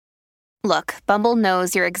Look, Bumble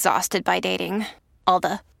knows you're exhausted by dating. All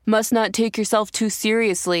the must not take yourself too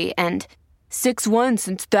seriously and 6'1"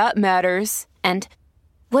 since that matters. And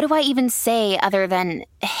what do I even say other than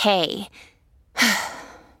hey?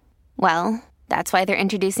 Well, that's why they're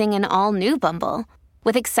introducing an all-new Bumble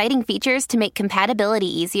with exciting features to make compatibility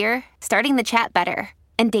easier, starting the chat better,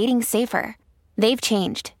 and dating safer. They've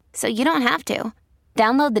changed, so you don't have to.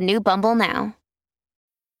 Download the new Bumble now.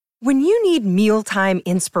 When you need mealtime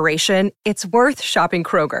inspiration, it's worth shopping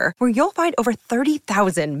Kroger, where you'll find over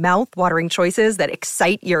 30,000 mouth-watering choices that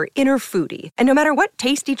excite your inner foodie. And no matter what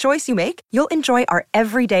tasty choice you make, you'll enjoy our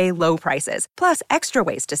everyday low prices, plus extra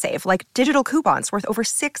ways to save, like digital coupons worth over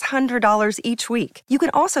 $600 each week. You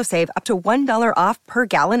can also save up to $1 off per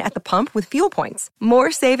gallon at the pump with fuel points.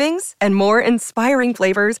 More savings and more inspiring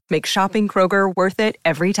flavors make shopping Kroger worth it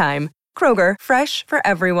every time. Kroger, fresh for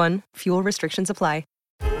everyone. Fuel restrictions apply.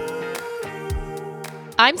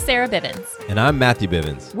 I'm Sarah Bivens. And I'm Matthew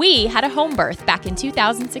Bivens. We had a home birth back in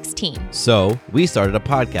 2016. So we started a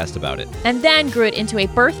podcast about it. And then grew it into a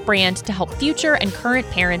birth brand to help future and current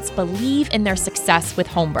parents believe in their success with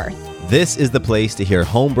home birth. This is the place to hear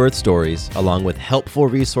home birth stories, along with helpful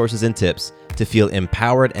resources and tips to feel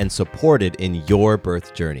empowered and supported in your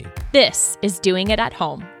birth journey. This is Doing It at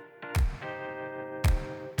Home.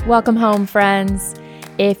 Welcome home, friends.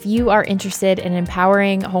 If you are interested in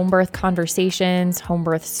empowering home birth conversations, home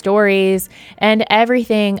birth stories, and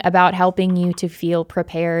everything about helping you to feel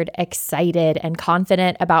prepared, excited, and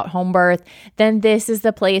confident about home birth, then this is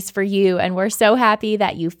the place for you. And we're so happy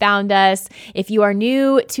that you found us. If you are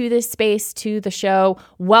new to this space, to the show,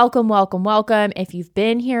 welcome, welcome, welcome. If you've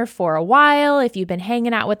been here for a while, if you've been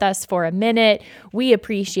hanging out with us for a minute, we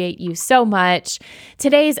appreciate you so much.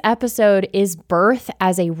 Today's episode is Birth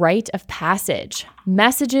as a Rite of Passage.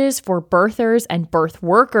 Messages for birthers and birth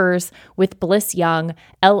workers with Bliss Young,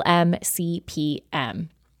 LMCPM.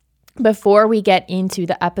 Before we get into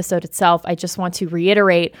the episode itself, I just want to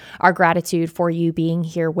reiterate our gratitude for you being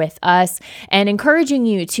here with us and encouraging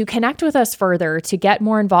you to connect with us further, to get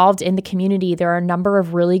more involved in the community. There are a number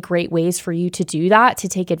of really great ways for you to do that, to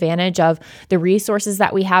take advantage of the resources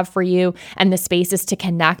that we have for you and the spaces to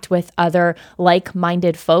connect with other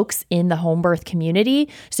like-minded folks in the home birth community.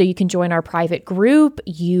 So you can join our private group,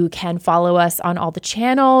 you can follow us on all the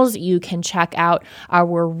channels, you can check out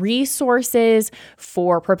our resources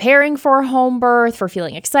for preparing for home birth, for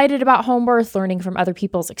feeling excited about home birth, learning from other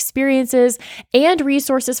people's experiences, and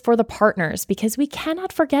resources for the partners, because we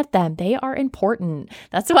cannot forget them. They are important.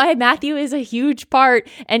 That's why Matthew is a huge part,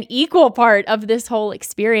 an equal part of this whole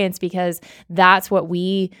experience, because that's what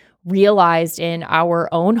we realized in our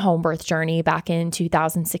own home birth journey back in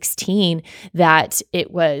 2016, that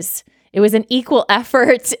it was an equal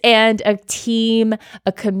effort and a team,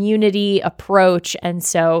 a community approach. And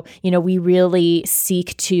so, we really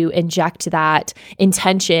seek to inject that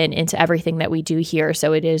intention into everything that we do here.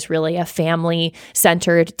 So it is really a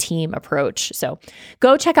family-centered team approach. So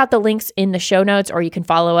go check out the links in the show notes, or you can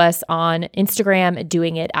follow us on Instagram,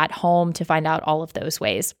 Doing It at Home, to find out all of those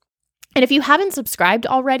ways. And if you haven't subscribed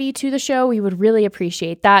already to the show, we would really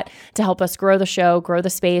appreciate that to help us grow the show, grow the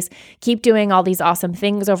space, keep doing all these awesome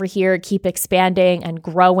things over here, keep expanding and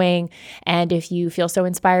growing. And if you feel so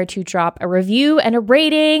inspired to drop a review and a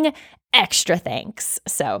rating, extra thanks.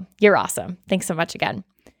 So you're awesome. Thanks so much again.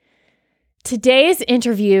 Today's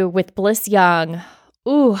interview with Bliss Young,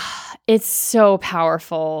 it's so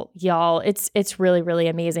powerful, y'all. It's really, really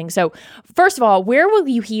amazing. So first of all, where will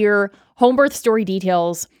you hear home birth story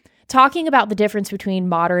details talking about the difference between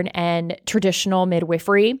modern and traditional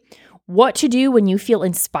midwifery, what to do when you feel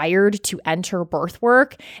inspired to enter birth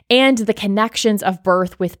work, and the connections of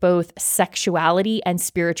birth with both sexuality and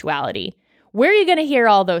spirituality. Where are you going to hear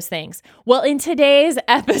all those things? Well, in today's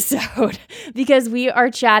episode, because we are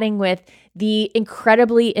chatting with the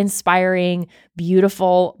incredibly inspiring,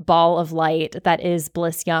 beautiful ball of light that is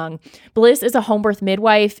Bliss Young. Bliss is a home birth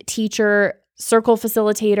midwife, teacher, circle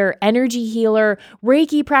facilitator, energy healer,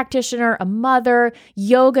 Reiki practitioner, a mother,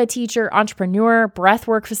 yoga teacher, entrepreneur,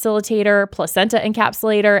 breathwork facilitator, placenta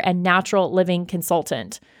encapsulator, and natural living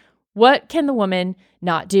consultant. What can the woman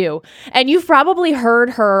not do? And you've probably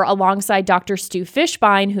heard her alongside Dr. Stu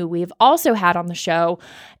Fishbein, who we've also had on the show,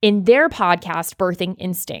 in their podcast, Birthing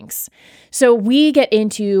Instincts. So we get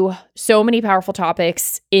into so many powerful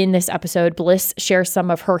topics in this episode. Bliss shares some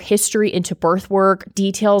of her history into birth work,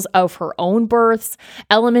 details of her own births,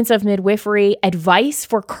 elements of midwifery, advice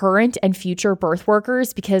for current and future birth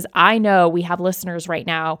workers, because I know we have listeners right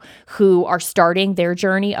now who are starting their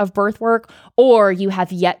journey of birth work, or you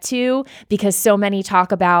have yet to, because so many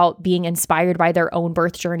talk about being inspired by their own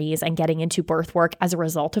birth journeys and getting into birth work as a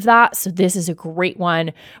result of that. So this is a great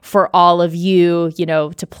one for all of you,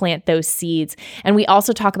 to plant those seeds. And we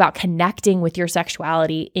also talk about connecting with your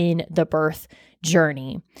sexuality in the birth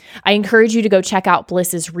journey. I encourage you to go check out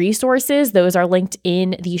Bliss's resources. Those are linked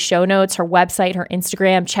in the show notes, her website, her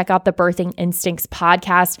Instagram. Check out the Birthing Instincts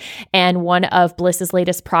podcast and one of Bliss's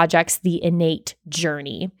latest projects, The Innate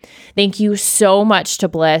Journey. Thank you so much to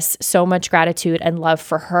Bliss, so much gratitude and love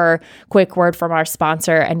for her. Quick word from our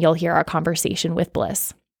sponsor, and you'll hear our conversation with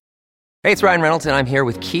Bliss. Hey, it's Ryan Reynolds, and I'm here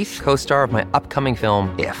with Keith, co-star of my upcoming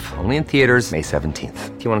film, If, only in theaters May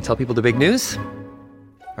 17th. Do you want to tell people the big news?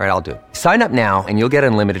 All right, I'll do it. Sign up now and you'll get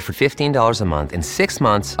unlimited for $15 a month and 6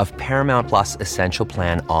 months of Paramount Plus Essential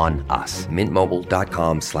Plan on us.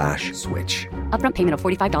 MintMobile.com/switch. Upfront payment of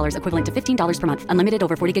 $45 equivalent to $15 per month. Unlimited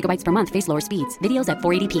over 40 gigabytes per month. Face lower speeds. Videos at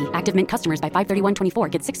 480p. Active Mint customers by 531.24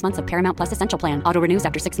 get 6 months of Paramount Plus Essential Plan. Auto renews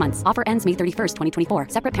after 6 months. Offer ends May 31st, 2024.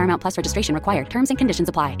 Separate Paramount Plus registration required. Terms and conditions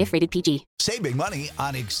apply if rated PG. Save big money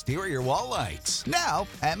on exterior wall lights. Now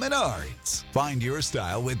at Menards. Find your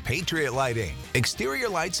style with Patriot Lighting. Exterior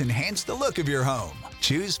lights enhance the look of your home.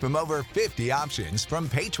 Choose from over 50 options from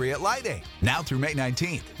Patriot Lighting. Now through May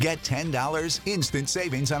 19th, get $10 instant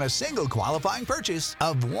savings on a single qualifying purchase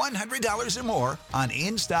of $100 or more on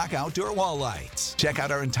in-stock outdoor wall lights. Check out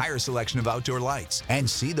our entire selection of outdoor lights and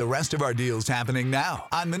see the rest of our deals happening now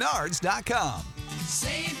on Menards.com.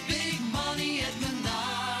 Save big money at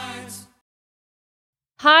Menards.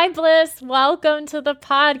 Hi, Bliss. Welcome to the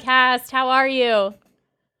podcast. How are you?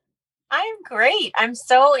 I'm great. I'm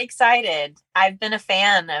so excited. I've been a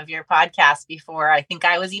fan of your podcast before. I think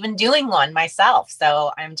I was even doing one myself.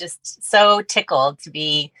 So I'm just so tickled to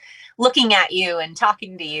be looking at you and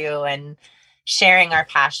talking to you and sharing our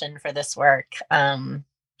passion for this work.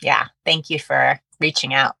 Thank you for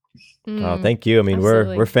reaching out. Oh, thank you. I mean,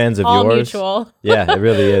 Absolutely. we're fans of All yours. Mutual. Yeah, it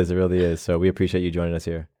really is. It really is. So we appreciate you joining us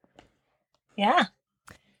here. Yeah.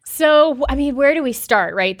 So, I mean, where do we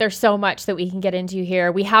start, right? There's so much that we can get into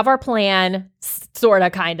here. We have our plan, sort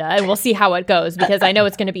of, kind of, and we'll see how it goes because I know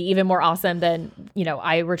it's going to be even more awesome than,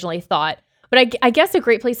 I originally thought. But I guess a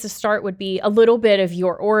great place to start would be a little bit of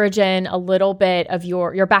your origin, a little bit of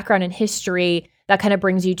your background and history that kind of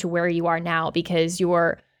brings you to where you are now, because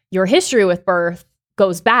your history with birth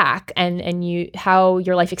goes back and how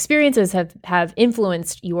your life experiences have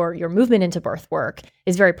influenced your movement into birth work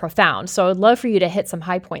is very profound. So I'd love for you to hit some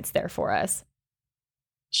high points there for us.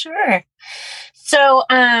 Sure. So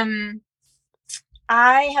I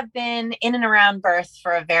have been in and around birth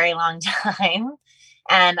for a very long time.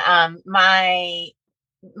 And my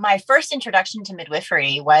first introduction to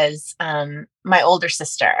midwifery was my older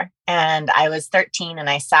sister. And I was 13 and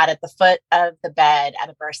I sat at the foot of the bed at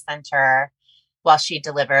a birth center while she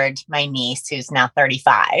delivered my niece, who's now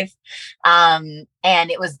 35. And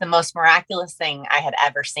it was the most miraculous thing I had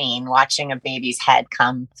ever seen. Watching a baby's head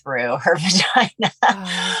come through her vagina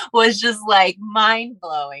was just like mind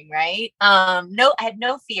blowing, right? I had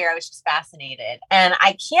no fear. I was just fascinated. And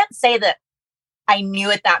I can't say that I knew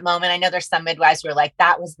at that moment. I know there's some midwives who are like,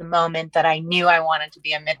 that was the moment that I knew I wanted to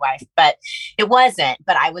be a midwife, but it wasn't.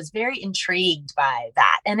 But I was very intrigued by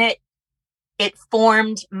that. And it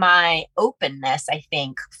formed my openness, I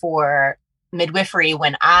think, for midwifery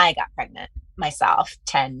when I got pregnant myself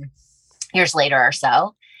 10 years later or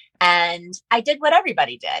so. And I did what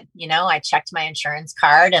everybody did. I checked my insurance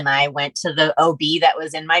card and I went to the OB that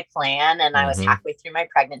was in my plan. And I was halfway through my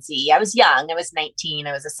pregnancy. I was young. I was 19.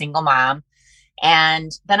 I was a single mom.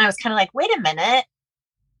 And then I was kind of like, wait a minute,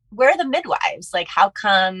 where are the midwives? Like, how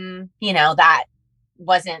come, that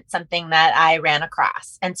wasn't something that I ran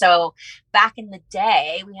across. And so back in the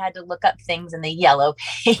day, we had to look up things in the yellow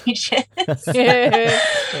pages.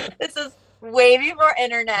 This is way before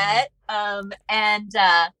internet.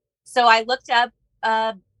 So I looked up,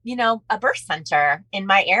 a birth center in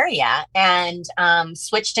my area and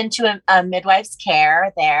switched into a midwife's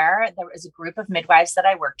care there. There was a group of midwives that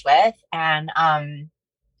I worked with, and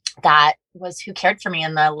that was who cared for me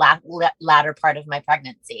in the latter part of my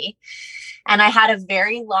pregnancy. And I had a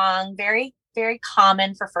very long, very, very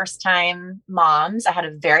common for first-time moms. I had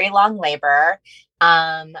a very long labor.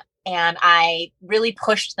 And I really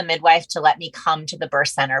pushed the midwife to let me come to the birth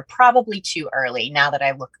center probably too early now that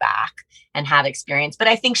I look back and have experience. But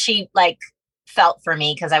I think she felt for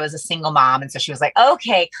me because I was a single mom. And so she was like,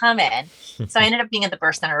 okay, come in. So I ended up being at the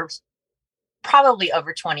birth center probably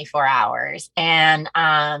over 24 hours. And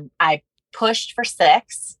I pushed for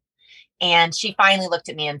 6. And she finally looked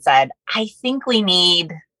at me and said, I think we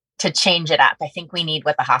need to change it up. I think we need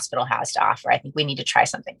what the hospital has to offer. I think we need to try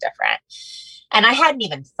something different. And I hadn't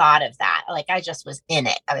even thought of that. Like, I just was in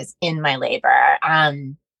it. I was in my labor.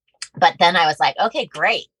 But then I was like, okay,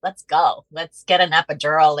 great. Let's go. Let's get an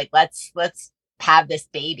epidural. Like, let's have this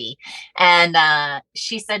baby. And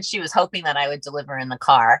she said she was hoping that I would deliver in the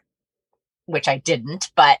car, which I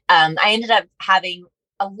didn't. But I ended up having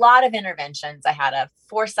a lot of interventions. I had a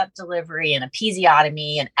forceps delivery and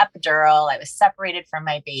episiotomy and epidural. I was separated from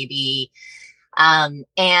my baby. And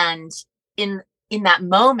in that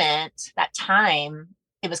moment, that time,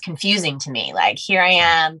 it was confusing to me. Like, here I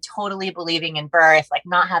am totally believing in birth, like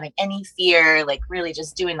not having any fear, like really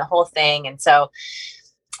just doing the whole thing. And so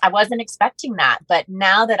I wasn't expecting that. But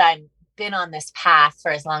now that I've been on this path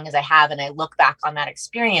for as long as I have, and I look back on that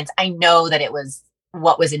experience, I know that it was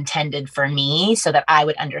what was intended for me, so that I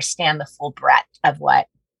would understand the full breadth of what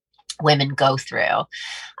women go through.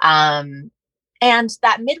 And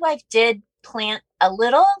that midwife did plant a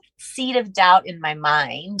little seed of doubt in my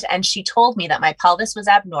mind. And she told me that my pelvis was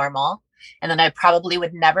abnormal and that I probably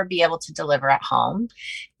would never be able to deliver at home.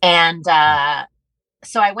 And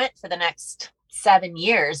so I went for the next 7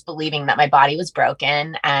 years believing that my body was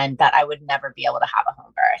broken and that I would never be able to have a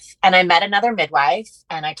home birth. And I met another midwife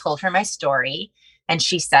and I told her my story. And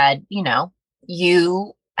she said, you know,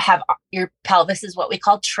 you have your pelvis is what we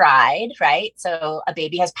call tried, right? So a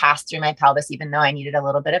baby has passed through my pelvis, even though I needed a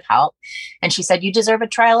little bit of help. And she said, you deserve a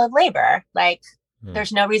trial of labor. Like,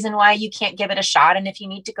 there's no reason why you can't give it a shot. And if you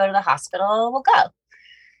need to go to the hospital, we'll go.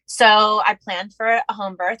 So I planned for a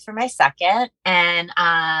home birth for my second, and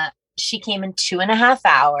she came in 2.5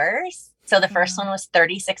 hours. So the first one was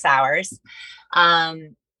 36 hours.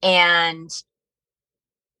 And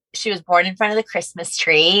she was born in front of the Christmas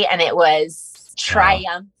tree, and it was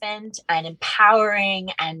triumphant and empowering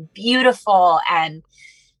and beautiful. And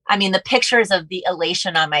I mean, the pictures of the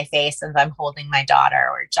elation on my face as I'm holding my daughter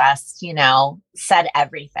were just, you know, said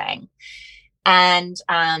everything. And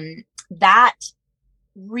that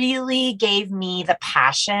really gave me the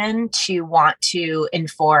passion to want to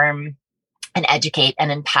inform and educate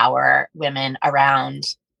and empower women around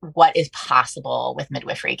what is possible with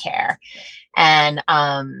midwifery care. And,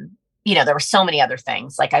 you know, there were so many other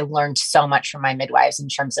things. Like, I learned so much from my midwives in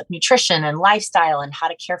terms of nutrition and lifestyle and how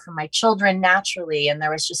to care for my children naturally. And there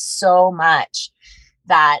was just so much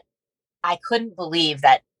that I couldn't believe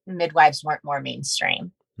that midwives weren't more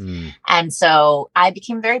mainstream. And so I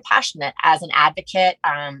became very passionate as an advocate.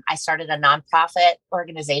 I started a nonprofit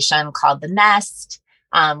organization called The Nest,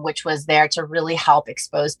 which was there to really help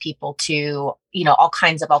expose people to, you know, all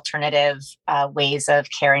kinds of alternative ways of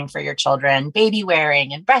caring for your children, baby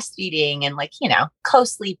wearing and breastfeeding and, like, you know,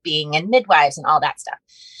 co-sleeping and midwives and all that stuff.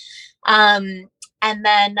 And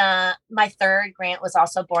then my third grant was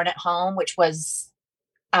also Born at Home, which was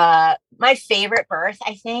my favorite birth,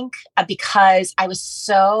 I think, because I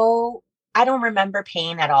don't remember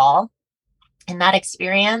pain at all in that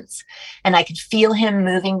experience. And I could feel him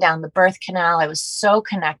moving down the birth canal. I was so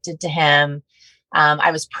connected to him.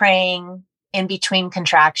 I was praying in between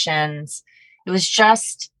contractions. It was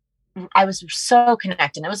just, I was so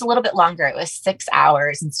connected. It was a little bit longer. It was 6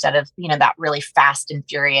 hours instead of, you know, that really fast and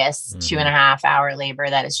furious 2.5 hour labor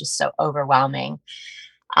that is just so overwhelming.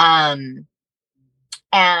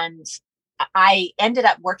 And I ended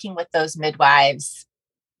up working with those midwives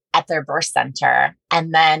at their birth center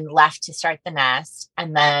and then left to start The Nest.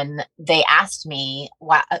 And then they asked me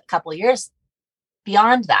a couple of years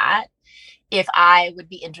beyond that if I would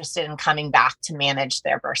be interested in coming back to manage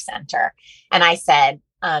their birth center. And I said,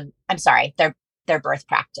 I'm sorry, their birth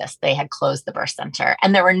practice. They had closed the birth center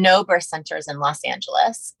and there were no birth centers in Los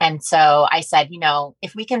Angeles. And so I said, you know,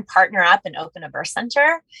 if we can partner up and open a birth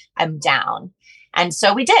center, I'm down. And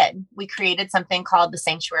so we did. We created something called the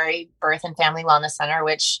Sanctuary Birth and Family Wellness Center,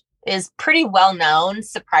 which is pretty well known,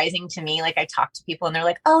 surprising to me. Like, I talk to people and they're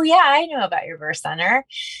like, oh yeah, I know about your birth center.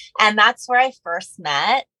 And that's where I first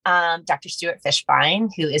met Dr. Stuart Fishbein,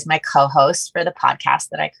 who is my co-host for the podcast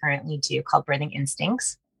that I currently do called Birthing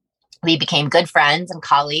Instincts. We became good friends and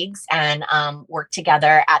colleagues and worked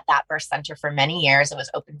together at that birth center for many years. It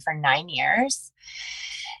was open for 9 years.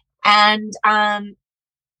 And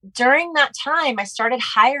during that time, I started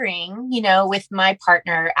hiring, you know, with my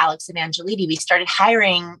partner, Alex Evangelidi, we started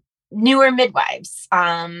hiring newer midwives,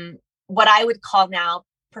 what I would call now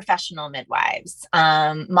professional midwives,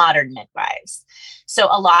 modern midwives. So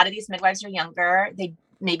a lot of these midwives are younger. They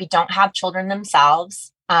maybe don't have children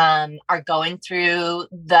themselves, are going through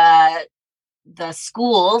the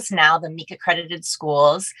schools now, the MEAC accredited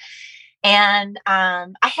schools. And I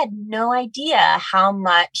had no idea how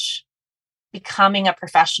much becoming a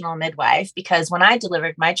professional midwife, because when I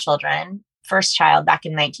delivered my children first child back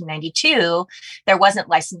in 1992, there wasn't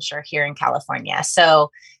licensure here in California.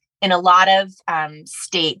 So in a lot of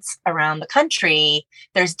states around the country,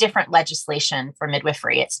 there's different legislation for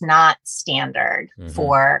midwifery. It's not standard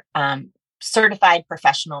for certified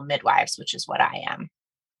professional midwives, which is what I am.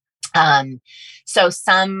 So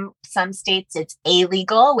some states it's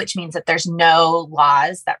illegal, which means that there's no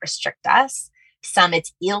laws that restrict us. Some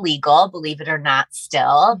it's illegal, believe it or not,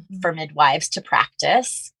 still for midwives to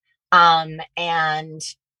practice. And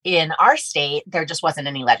in our state, there just wasn't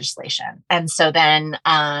any legislation. And so then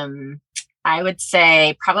I would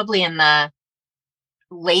say probably in the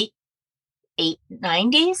late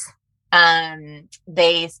 90s,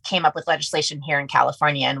 they came up with legislation here in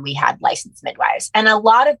California, and we had licensed midwives. And a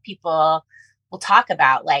lot of people will talk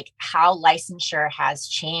about like how licensure has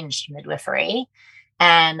changed midwifery.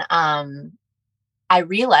 And I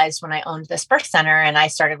realized when I owned this birth center and I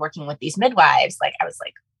started working with these midwives, like I was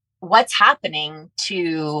like, what's happening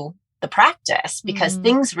to the practice? Because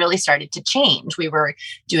things really started to change. We were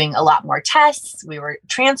doing a lot more tests. We were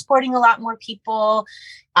transporting a lot more people.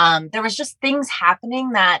 There was just things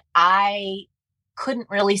happening that I couldn't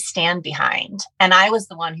really stand behind. And I was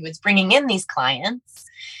the one who was bringing in these clients.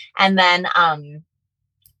 And then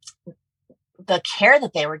the care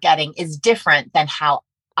that they were getting is different than how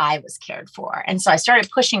I was cared for. And so I started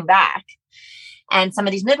pushing back. And some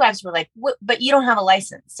of these midwives were like, but you don't have a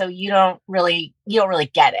license, so you don't really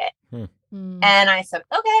get it. And I said,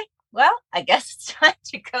 okay, well, I guess it's time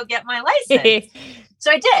to go get my license.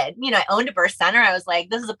 So I did. I owned a birth center. I was like,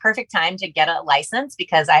 this is a perfect time to get a license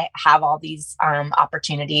because I have all these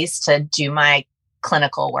opportunities to do my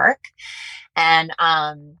clinical work. And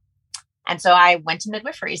so I went to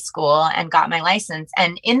midwifery school and got my license.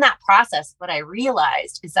 And in that process, what I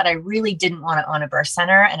realized is that I really didn't want to own a birth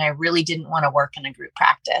center, and I really didn't want to work in a group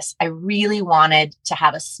practice. I really wanted to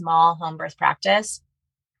have a small home birth practice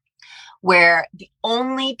where the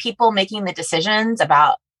only people making the decisions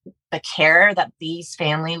about the care that these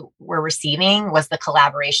families were receiving was the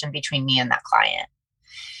collaboration between me and that client.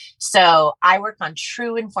 So I work on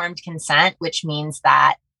true informed consent, which means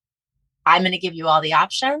that I'm going to give you all the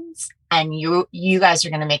options, and you guys are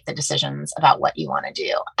going to make the decisions about what you want to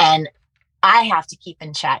do. And I have to keep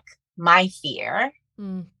in check my fear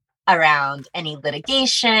around any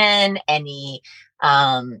litigation, any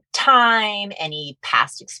time, any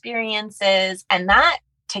past experiences. And that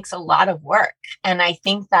takes a lot of work. And I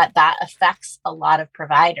think that affects a lot of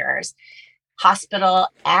providers, hospital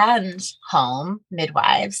and home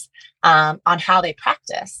midwives, on how they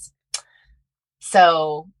practice.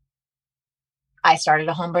 So I started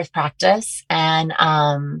a home birth practice, and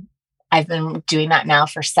I've been doing that now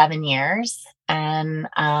for 7 years, and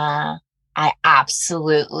I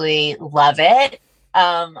absolutely love it.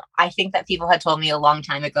 I think that people had told me a long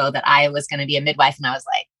time ago that I was going to be a midwife, and I was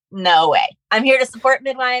like, no way. I'm here to support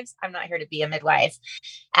midwives. I'm not here to be a midwife.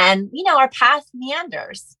 And, our path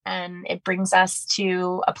meanders, and it brings us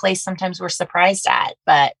to a place sometimes we're surprised at.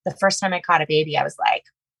 But the first time I caught a baby, I was like,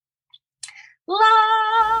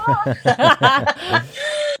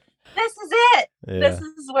 this is it. Yeah. This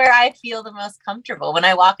is where I feel the most comfortable. When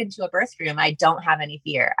I walk into a birth room, I don't have any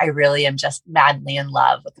fear. I really am just madly in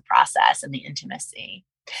love with the process and the intimacy.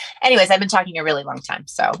 Anyways, I've been talking a really long time,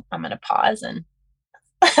 so I'm going to pause and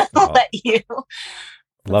let you.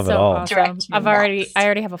 Love it all. Awesome. I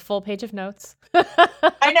already have a full page of notes.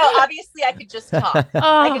 I know. Obviously, I could just talk.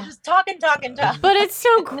 I could just talk and talk and talk. But it's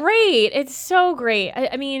so great. It's so great.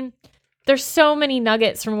 I mean, there's so many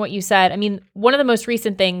nuggets from what you said. I mean, one of the most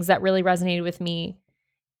recent things that really resonated with me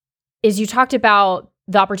is you talked about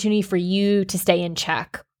the opportunity for you to stay in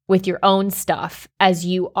check with your own stuff as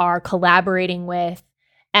you are collaborating with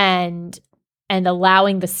and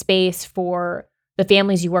allowing the space for the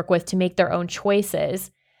families you work with to make their own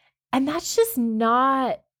choices. And that's just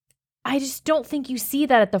not, I just don't think you see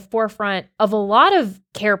that at the forefront of a lot of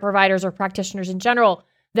care providers or practitioners in general,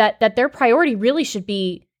 that their priority really should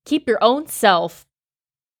be keep your own self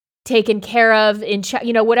taken care of in check,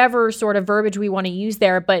 whatever sort of verbiage we want to use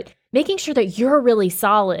there, but making sure that you're really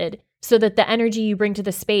solid so that the energy you bring to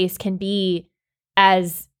the space can be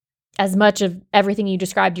as much of everything you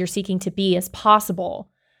described you're seeking to be as possible.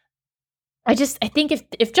 I think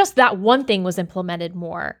if just that one thing was implemented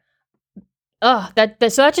more, so that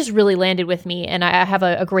just really landed with me, and I have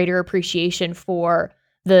a greater appreciation for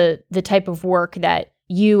the type of work that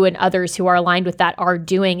you and others who are aligned with that are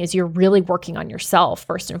doing. Is you're really working on yourself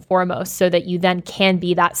first and foremost, so that you then can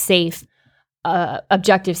be that safe,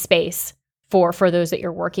 objective space for those that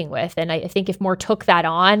you're working with. And I think if more took that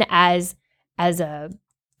on as a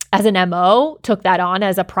as an MO took that on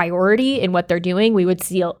as a priority in what they're doing, we would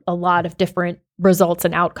see a lot of different results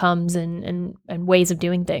and outcomes and ways of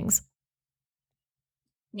doing things.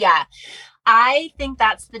 Yeah. I think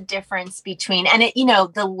that's the difference between, and it,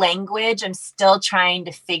 the language, I'm still trying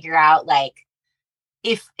to figure out, like,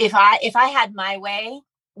 if I had my way,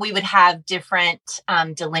 we would have different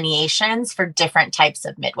delineations for different types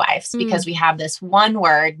of midwives, because we have this one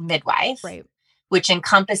word midwife, right, which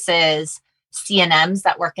encompasses CNMs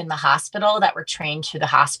that work in the hospital that were trained through the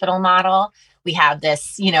hospital model. We have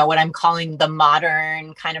this, what I'm calling the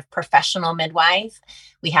modern kind of professional midwife.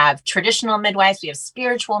 We have traditional midwives. We have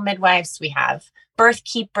spiritual midwives. We have birth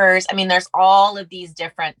keepers. I mean, there's all of these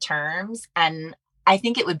different terms. And I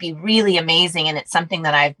think it would be really amazing. And it's something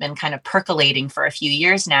that I've been kind of percolating for a few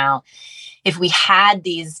years now. If we had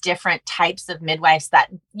these different types of midwives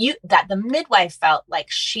that the midwife felt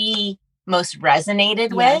like she most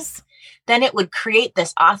resonated with, then it would create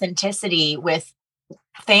this authenticity with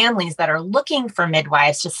families that are looking for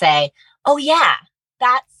midwives to say, oh yeah,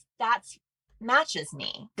 that's matches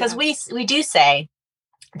me. Because we do say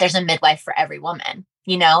there's a midwife for every woman,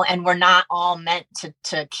 and we're not all meant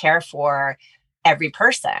to care for every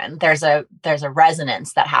person. There's a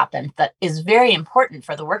resonance that happens that is very important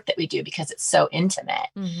for the work that we do, because it's so intimate.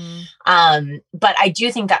 But I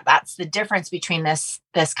do think that that's the difference between this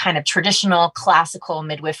kind of traditional classical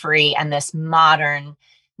midwifery and this modern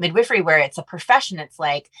midwifery, where it's a profession. It's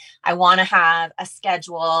like, I want to have a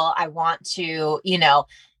schedule. I want to,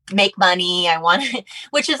 make money. I want to,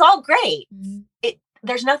 which is all great.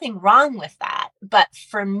 There's nothing wrong with that. But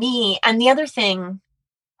for me, and the other thing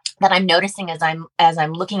that I'm noticing as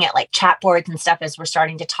I'm looking at like chat boards and stuff, as we're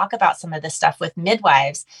starting to talk about some of this stuff with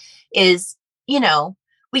midwives, is,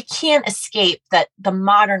 we can't escape that the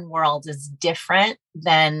modern world is different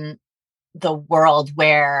than the world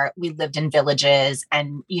where we lived in villages,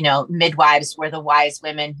 and, midwives were the wise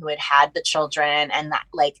women who had the children, and that,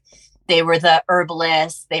 like, they were the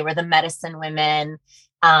herbalists, they were the medicine women.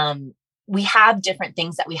 We have different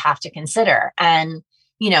things that we have to consider. And,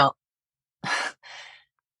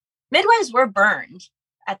 midwives were burned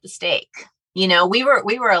at the stake. We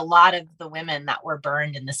were a lot of the women that were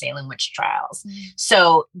burned in the Salem witch trials.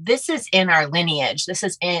 So this is in our lineage. This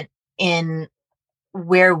is in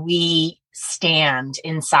where we stand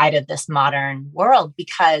inside of this modern world,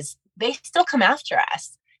 because they still come after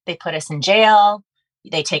us. They put us in jail.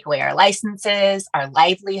 They take away our licenses, our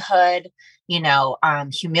livelihood,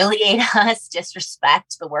 humiliate us,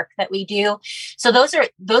 disrespect the work that we do. So those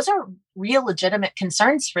are real legitimate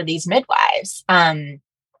concerns for these midwives. And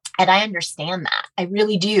I understand that. I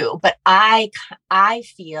really do. But I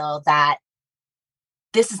feel that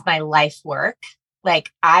this is my life work.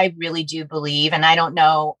 Like, I really do believe, and I don't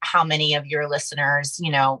know how many of your listeners,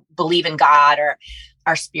 believe in God or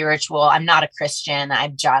are spiritual. I'm not a Christian.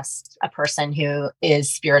 I'm just a person who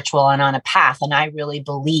is spiritual and on a path. And I really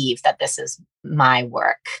believe that this is my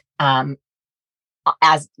work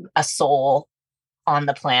as a soul on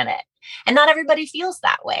the planet. And not everybody feels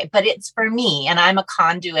that way, but it's for me, and I'm a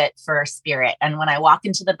conduit for spirit. And when I walk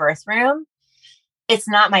into the birth room, it's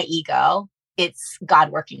not my ego, it's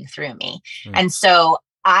God working through me. And so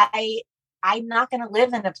I'm not going to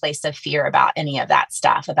live in a place of fear about any of that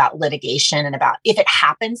stuff, about litigation, and about, if it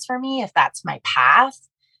happens for me, if that's my path,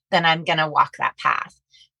 then I'm going to walk that path.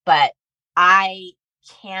 But I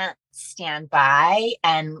can't stand by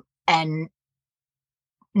and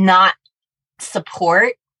not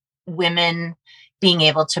support women being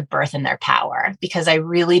able to birth in their power, because I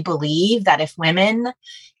really believe that if women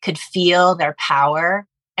could feel their power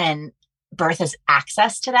and birth as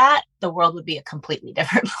access to that, the world would be a completely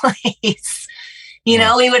different place. We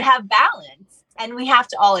would have balance. And we have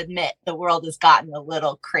to all admit, the world has gotten a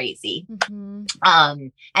little crazy.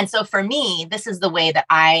 And so for me, this is the way that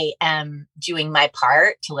I am doing my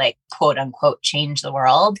part to, like, quote unquote, change the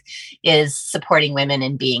world, is supporting women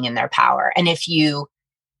and being in their power. And if you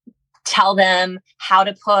tell them how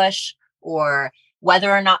to push, or whether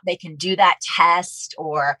or not they can do that test,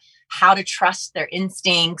 or how to trust their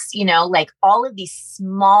instincts, like all of these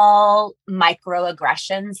small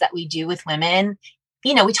microaggressions that we do with women.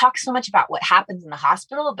 We talk so much about what happens in the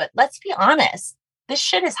hospital, but let's be honest, this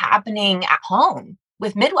shit is happening at home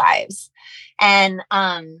with midwives. And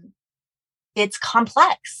it's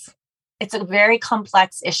complex. It's a very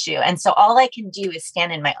complex issue. And so all I can do is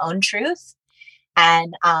stand in my own truth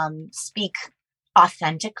and speak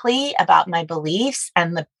authentically about my beliefs,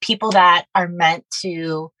 and the people that are meant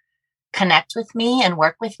to connect with me and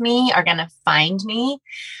work with me are going to find me.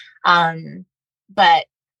 But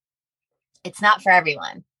it's not for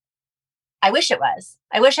everyone. I wish it was.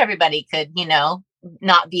 I wish everybody could,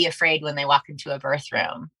 not be afraid when they walk into a birth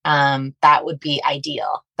room. That would be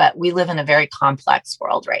ideal. But we live in a very complex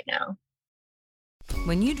world right now.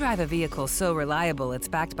 When you drive a vehicle so reliable it's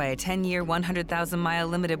backed by a 10-year, 100,000-mile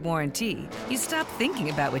limited warranty, you stop thinking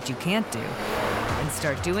about what you can't do and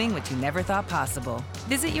start doing what you never thought possible.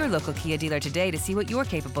 Visit your local Kia dealer today to see what you're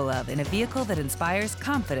capable of in a vehicle that inspires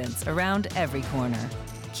confidence around every corner.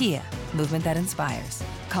 Kia, movement that inspires.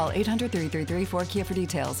 Call 800-333-4KIA for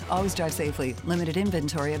details. Always drive safely. Limited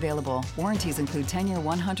inventory available. Warranties include 10-year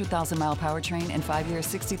 100,000-mile powertrain and 5-year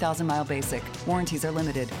 60,000-mile basic. Warranties are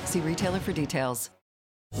limited. See retailer for details.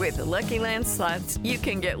 With the Lucky Land Slots, you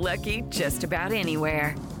can get lucky just about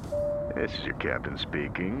anywhere. This is your captain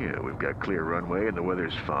speaking. We've got clear runway and the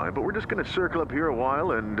weather's fine, but we're just going to circle up here a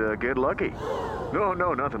while and get lucky.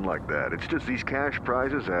 No, nothing like that. It's just these cash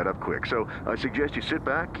prizes add up quick. So I suggest you sit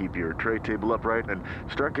back, keep your tray table upright, and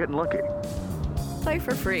start getting lucky. Play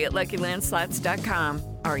for free at LuckyLandSlots.com.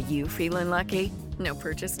 Are you feeling lucky? No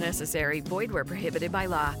purchase necessary. Void where prohibited by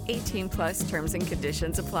law. 18 plus terms and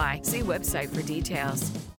conditions apply. See website for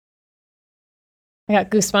details. I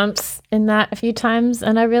got goosebumps in that a few times,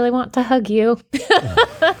 and I really want to hug you.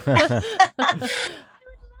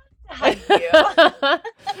 Hug you.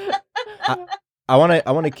 I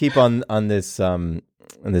want to keep on this in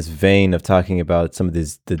this vein of talking about some of the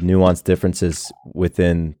nuanced differences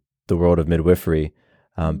within the world of midwifery,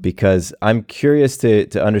 because I'm curious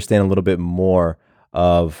to understand a little bit more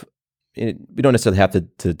of. We don't necessarily have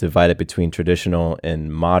to divide it between traditional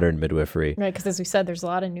and modern midwifery. Right, because as we said, there's a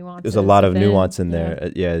lot of nuance. There's a lot of nuance in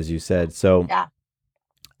there, as you said. So I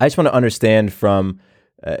just want to understand from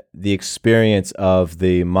the experience of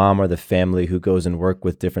the mom or the family who goes and work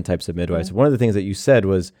with different types of midwives. One of the things that you said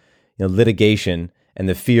was, litigation and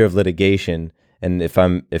the fear of litigation. And if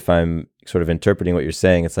I'm sort of interpreting what you're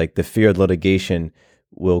saying, it's like the fear of litigation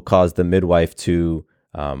will cause the midwife to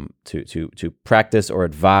practice or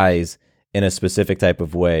advise in a specific type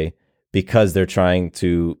of way because they're trying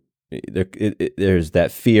to. There's that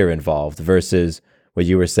fear involved versus what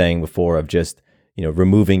you were saying before of just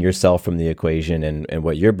removing yourself from the equation and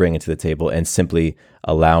what you're bringing to the table and simply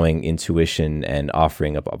allowing intuition and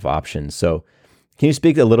offering up of options. So, can you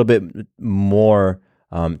speak a little bit more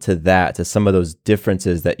to some of those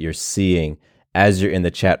differences that you're seeing as you're in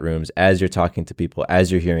the chat rooms, as you're talking to people, as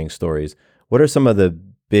you're hearing stories? What are some of the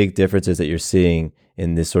big differences that you're seeing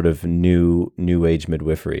in this sort of new age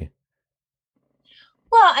midwifery?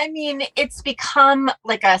 Well, I mean, it's become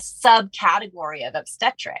like a subcategory of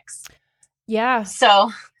obstetrics. Yeah.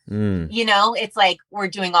 So, it's like we're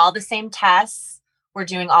doing all the same tests. We're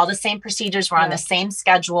doing all the same procedures. We're on the same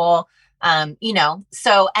schedule.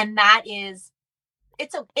 So, and that is,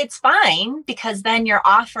 it's fine because then you're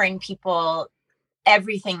offering people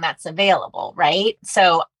everything that's available. Right.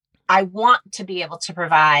 So I want to be able to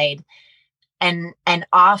provide and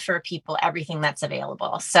offer people everything that's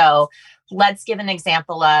available. So let's give an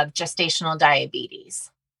example of gestational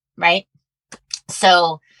diabetes, right?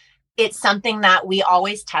 So it's something that we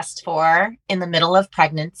always test for in the middle of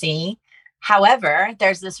pregnancy. However,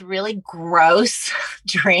 there's this really gross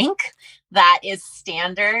drink that is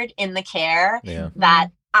standard in the care that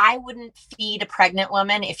I wouldn't feed a pregnant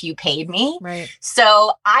woman if you paid me. Right.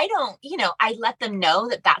 So I don't, I let them know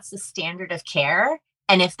that that's the standard of care.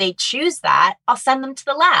 And if they choose that, I'll send them to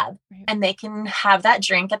the lab and they can have that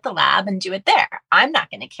drink at the lab and do it there. I'm not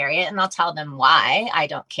going to carry it, and I'll tell them why I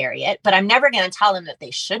don't carry it, but I'm never going to tell them that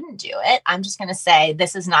they shouldn't do it. I'm just going to say,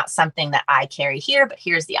 this is not something that I carry here, but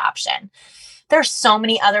here's the option. There's so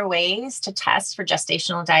many other ways to test for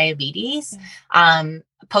gestational diabetes.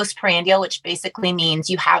 Postprandial, which basically means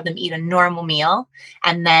you have them eat a normal meal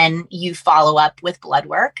and then you follow up with blood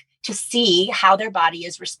work to see how their body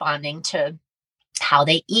is responding to how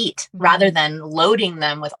they eat, rather than loading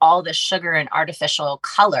them with all the sugar and artificial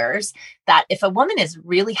colors. That if a woman is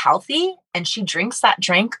really healthy and she drinks that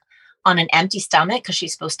drink on an empty stomach because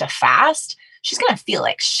she's supposed to fast, she's going to feel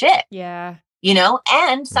like shit. Yeah.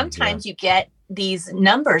 And sometimes you get these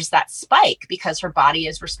numbers that spike because her body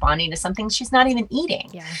is responding to something she's not even eating.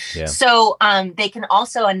 Yeah. So they can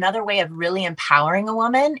also, another way of really empowering a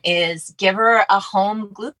woman is give her a home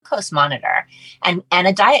glucose monitor and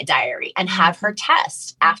a diet diary and have her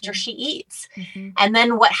test after she eats. And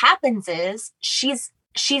then what happens is she's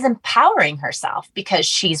empowering herself because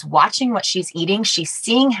she's watching what she's eating. She's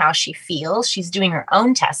seeing how she feels. She's doing her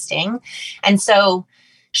own testing. And so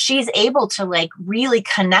she's able to really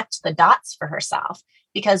connect the dots for herself,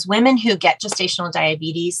 because women who get gestational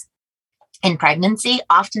diabetes in pregnancy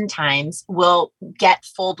oftentimes will get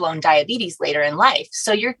full-blown diabetes later in life.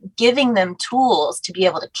 So you're giving them tools to be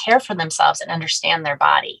able to care for themselves and understand their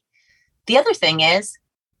body. the other thing is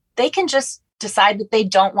they can just decide that they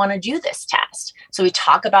don't want to do this test. So we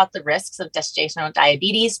talk about the risks of gestational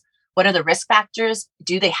diabetes. What are the risk factors?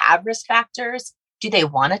 Do they have risk factors? Do they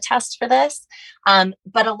want to test for this?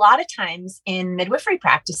 But a lot of times in midwifery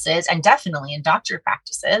practices, and definitely in doctor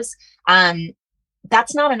practices,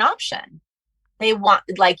 that's not an option. They want,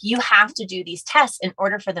 like, you have to do these tests in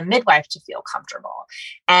order for the midwife to feel comfortable.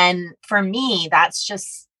 And for me, that's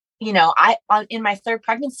just, you know, in my third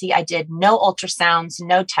pregnancy, I did no ultrasounds,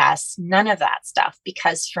 no tests, none of that stuff,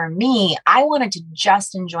 because for me, I wanted to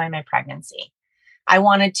just enjoy my pregnancy. I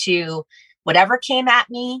wanted to, whatever came at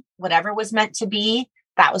me, whatever was meant to be,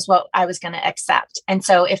 that was what I was going to accept. And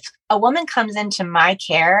so if a woman comes into my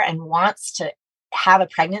care and wants to have a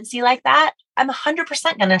pregnancy like that, I'm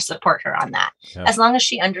 100% going to support her on that, as long as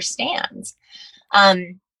she understands.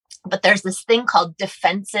 But there's this thing called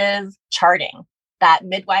defensive charting that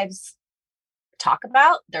midwives talk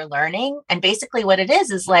about, they're learning. And basically what it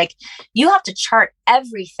is like, you have to chart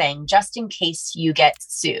everything just in case you get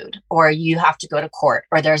sued or you have to go to court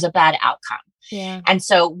or there's a bad outcome. Yeah. And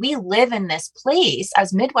so we live in this place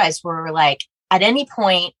as midwives where we're like, at any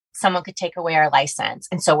point, someone could take away our license.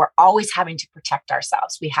 And so we're always having to protect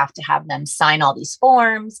ourselves. We have to have them sign all these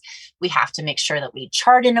forms. We have to make sure that we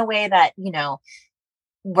chart in a way that, you know,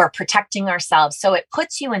 we're protecting ourselves. So it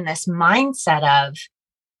puts you in this mindset of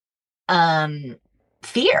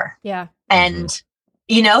fear. Yeah. And,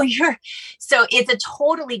 you know, so it's a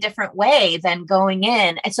totally different way than going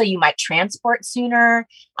in. And so you might transport sooner.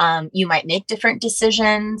 You might make different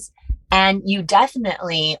decisions, and you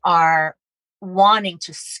definitely are wanting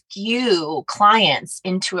to skew clients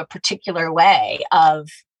into a particular way of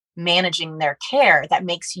managing their care that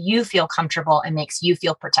makes you feel comfortable and makes you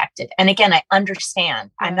feel protected. And again, I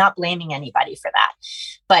understand. I'm not blaming anybody for that,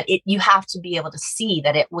 but you have to be able to see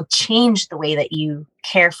that it will change the way that you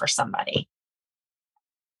care for somebody.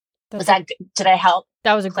 Did I help?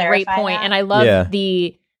 That was a great point. That? And I love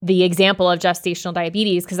the example of gestational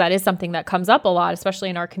diabetes, because that is something that comes up a lot,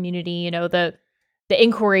 especially in our community, you know, the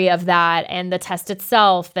inquiry of that and the test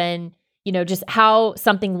itself, and, you know, just how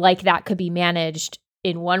something like that could be managed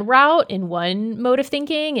in one route, in one mode of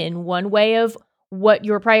thinking, in one way of what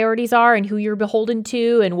your priorities are and who you're beholden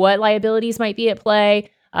to and what liabilities might be at play,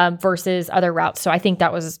 versus other routes. So I think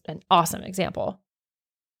that was an awesome example.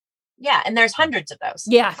 Yeah. And there's hundreds of those.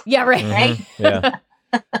 Yeah. Yeah. Right. Right. Yeah.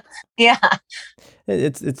 Yeah.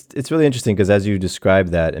 It's really interesting, because as you describe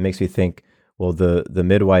that, it makes me think, well, the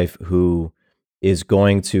midwife who is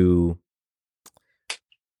going to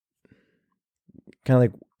kind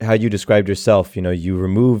of like how you described yourself, you know, you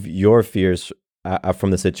remove your fears from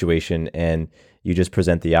the situation and you just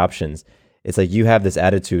present the options. It's like you have this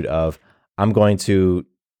attitude of, I'm going to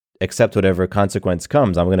accept whatever consequence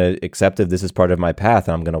comes. I'm going to accept if this is part of my path,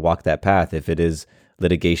 and I'm going to walk that path if it is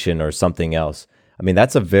litigation or something else. I mean,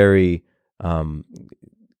 that's a very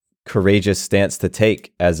courageous stance to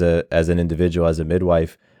take as an individual, as a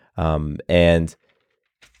midwife. And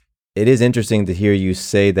it is interesting to hear you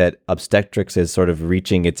say that obstetrics is sort of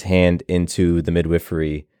reaching its hand into the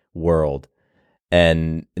midwifery world.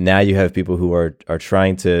 And now you have people who are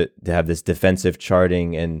trying to have this defensive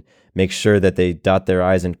charting and make sure that they dot their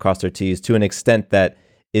I's and cross their T's to an extent that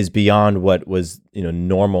is beyond what was, you know,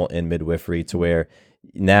 normal in midwifery, to where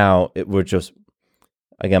now we're just,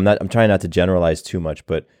 again, I'm trying not to generalize too much,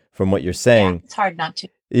 but from what you're saying, it's hard not to.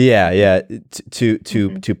 Yeah.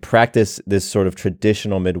 To practice this sort of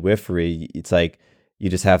traditional midwifery, it's like you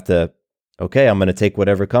just have to, okay, I'm going to take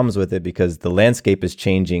whatever comes with it, because the landscape is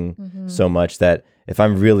changing so much that if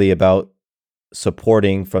I'm really about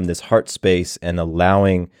supporting from this heart space and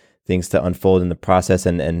allowing things to unfold in the process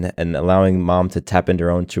and allowing mom to tap into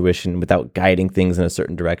her own tuition without guiding things in a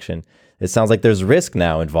certain direction, it sounds like there's risk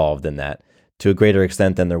now involved in that to a greater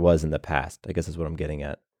extent than there was in the past. I guess is what I'm getting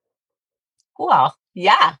at. Well,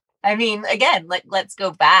 yeah. I mean, again, like, let's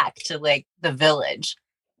go back to like the village,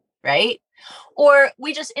 right? Or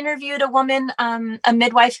we just interviewed a woman, a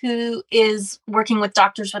midwife who is working with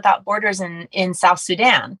Doctors Without Borders in South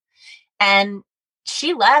Sudan. And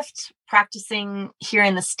she left practicing here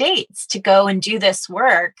in the States to go and do this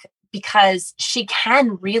work because she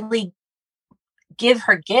can really give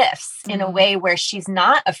her gifts in a way where she's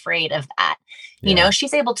not afraid of that. You know,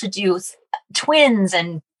 she's able to do twins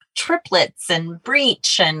and triplets and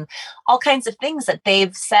breech and all kinds of things that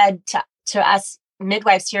they've said to us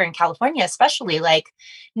midwives here in California, especially, like,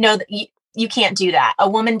 no, you can't do that. A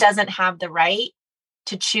woman doesn't have the right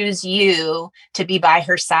to choose you to be by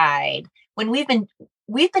her side, when we've been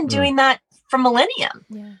doing that for millennium.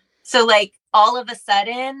 Yeah. So like all of a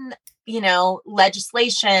sudden, you know,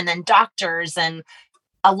 legislation and doctors and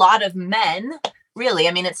a lot of men, really,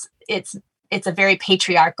 I mean, it's a very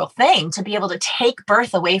patriarchal thing to be able to take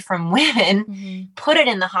birth away from women, put it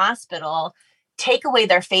in the hospital, take away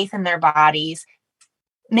their faith in their bodies,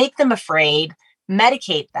 make them afraid,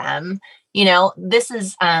 medicate them. You know, this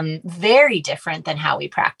is very different than how we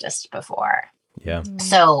practiced before. Yeah.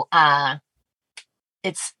 So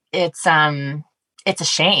it's a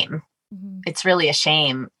shame. It's really a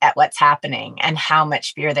shame at what's happening and how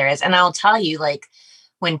much fear there is. And I'll tell you, like,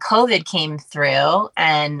 when COVID came through,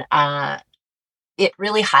 and it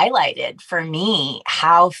really highlighted for me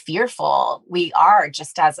how fearful we are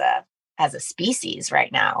just as a species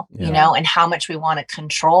right now, you know, and how much we want to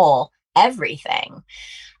control everything.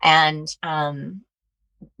 And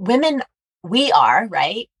women, we are,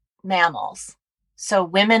 right, mammals. So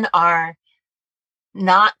women are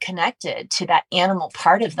not connected to that animal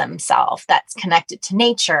part of themselves that's connected to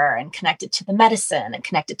nature and connected to the medicine and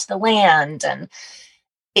connected to the land. And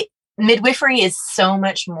midwifery is so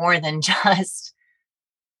much more than just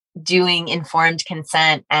doing informed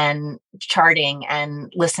consent and charting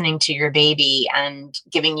and listening to your baby and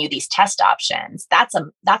giving you these test options. That's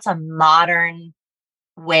a modern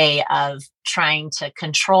way of trying to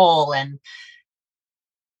control and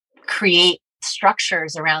create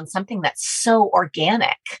structures around something that's so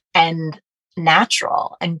organic and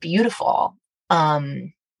natural and beautiful.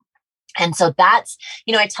 And so that's,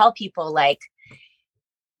 you know, I tell people, like,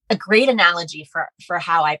 a great analogy for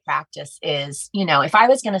how I practice is, you know, if I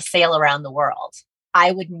was going to sail around the world,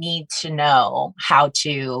 I would need to know how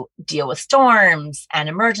to deal with storms and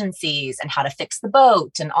emergencies and how to fix the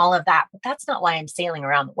boat and all of that. But that's not why I'm sailing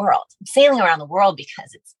around the world. I'm sailing around the world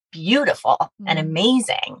because it's beautiful and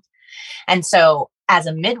amazing. And so as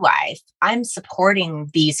a midwife, I'm supporting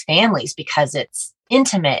these families because it's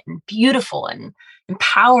intimate and beautiful and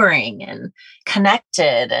empowering and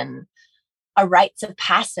connected and a rites of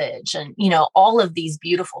passage and, you know, all of these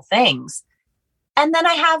beautiful things. And then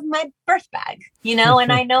I have my birth bag, you know,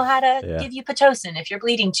 and I know how to give you Pitocin if you're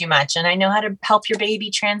bleeding too much. And I know how to help your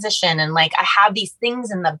baby transition. And like, I have these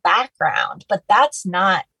things in the background, but that's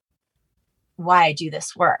not why I do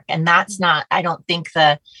this work. And that's not, I don't think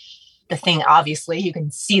the thing, obviously you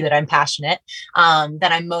can see that I'm passionate,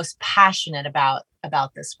 that I'm most passionate about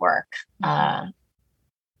this work. And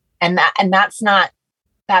that's not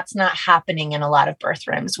happening in a lot of birth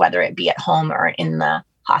rooms, whether it be at home or in the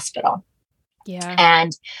hospital. Yeah.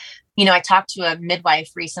 And, you know, I talked to a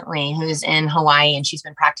midwife recently who's in Hawaii, and she's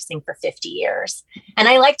been practicing for 50 years. And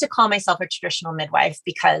I like to call myself a traditional midwife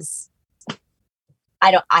because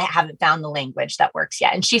I haven't found the language that works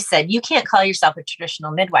yet. And she said, you can't call yourself a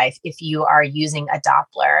traditional midwife if you are using a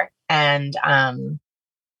Doppler. And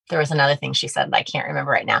there was another thing she said, I can't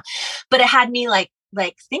remember right now, but it had me like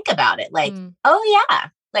think about it. Like, oh yeah,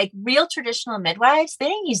 like real traditional midwives, they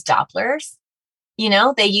didn't use Dopplers. You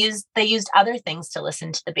know, they used other things to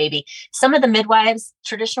listen to the baby. Some of the midwives,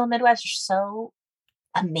 traditional midwives, are so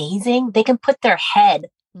amazing. They can put their head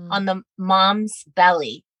on the mom's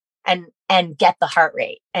belly and get the heart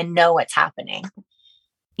rate and know what's happening.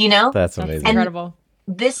 You know, that's amazing. Incredible.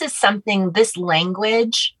 This is something, this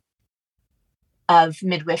language of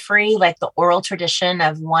midwifery, like the oral tradition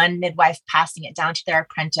of one midwife passing it down to their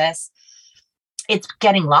apprentice, it's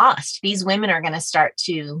getting lost. These women are going to start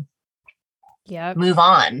to move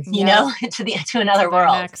on, you know, to another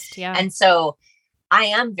world. Next, And so I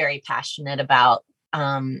am very passionate about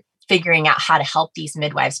figuring out how to help these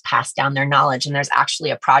midwives pass down their knowledge. And there's actually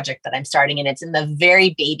a project that I'm starting, and it's in the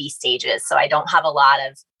very baby stages. So I don't have a lot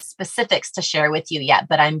of specifics to share with you yet,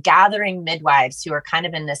 but I'm gathering midwives who are kind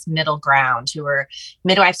of in this middle ground, who are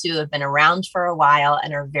midwives who have been around for a while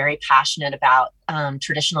and are very passionate about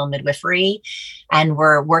traditional midwifery. And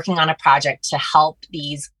we're working on a project to help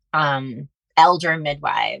these elder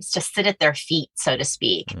midwives to sit at their feet, so to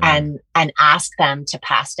speak, and ask them to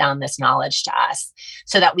pass down this knowledge to us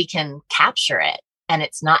so that we can capture it. And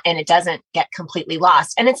it doesn't get completely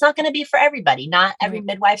lost. And it's not going to be for everybody. Not every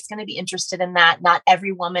midwife's going to be interested in that. Not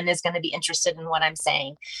every woman is going to be interested in what I'm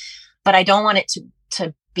saying, but I don't want it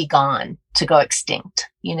to be gone, to go extinct,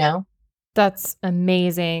 you know? That's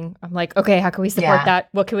amazing. I'm like, okay, how can we support that?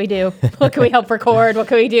 What can we do? What can we help record? What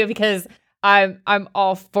can we do? Because I'm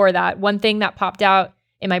all for that. One thing that popped out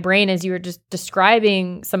in my brain as you were just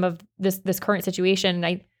describing some of this current situation, and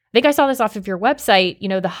I think I saw this off of your website, you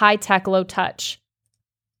know, the high tech, low touch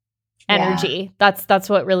energy. That's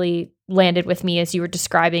what really landed with me as you were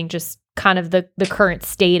describing just kind of the current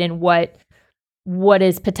state and what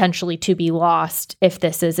is potentially to be lost if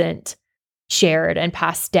this isn't shared and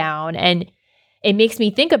passed down. And it makes me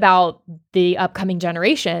think about the upcoming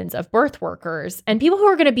generations of birth workers and people who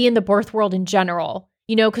are going to be in the birth world in general.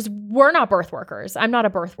 because we're not birth workers. I'm not a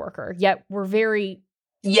birth worker, yet we're very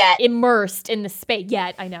immersed in the space.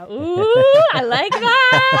 Yet, I know. Ooh, I like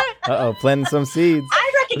that. Uh-oh, planting some seeds.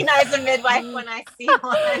 I recognize a midwife when I see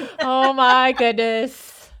one. Oh my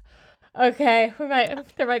goodness. Okay,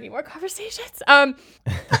 there might be more conversations.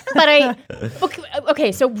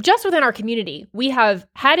 Okay, so just within our community, we have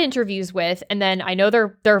had interviews with, and then I know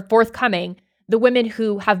they're forthcoming, the women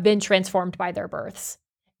who have been transformed by their births.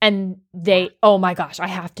 And oh my gosh, I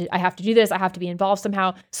have to do this. I have to be involved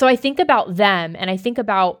somehow. So I think about them, and I think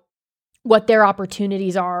about what their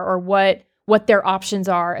opportunities are, or what their options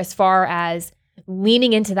are as far as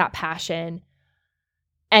leaning into that passion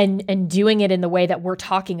and doing it in the way that we're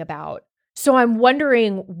talking about. So I'm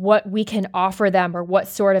wondering what we can offer them, or what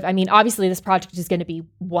sort of, obviously this project is going to be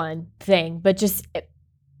one thing, but just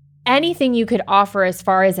anything you could offer as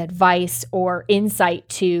far as advice or insight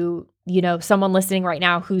to, someone listening right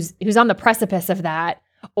now who's on the precipice of that,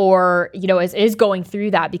 or, is going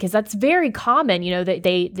through that, because that's very common, that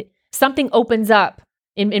they something opens up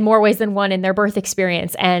in more ways than one in their birth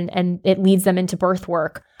experience, and it leads them into birth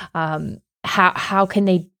work. How can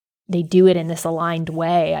they do it in this aligned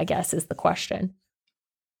way, I guess, is the question.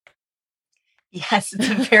 Yes, it's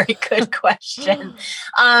a very good question.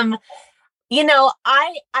 I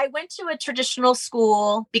went to a traditional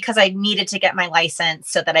school because I needed to get my license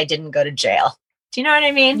so that I didn't go to jail. Do you know what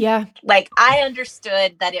I mean? Yeah. Like, I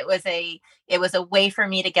understood that it was a way for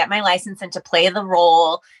me to get my license and to play the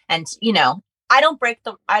role. And, I don't break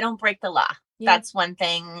the law. Yeah. That's one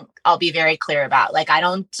thing I'll be very clear about. Like, I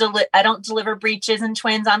don't deliver breeches and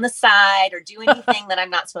twins on the side, or do anything that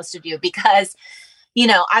I'm not supposed to do, because,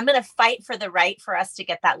 I'm going to fight for the right for us to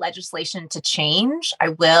get that legislation to change. I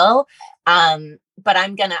will. But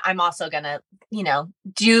I'm also gonna,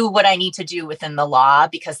 do what I need to do within the law,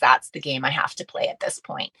 because that's the game I have to play at this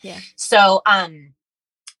point. Yeah. So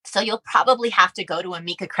you'll probably have to go to a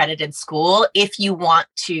MEAC accredited school if you want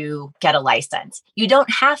to get a license. You don't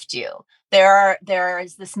have to. There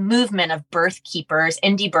is this movement of birth keepers.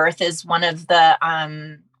 Indie Birth is one of the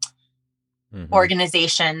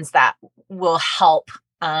organizations that will help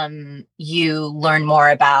you learn more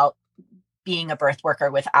about being a birth worker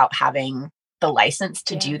without having the license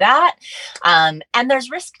to do that. And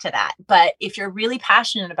there's risk to that. But if you're really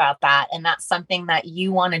passionate about that, and that's something that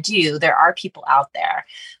you want to do, there are people out there.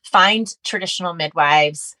 Find traditional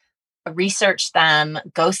midwives, research them,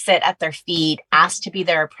 go sit at their feet, ask to be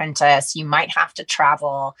their apprentice. You might have to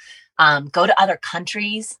travel, go to other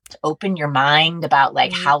countries to open your mind about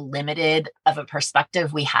how limited of a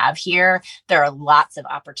perspective we have here. There are lots of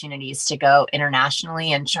opportunities to go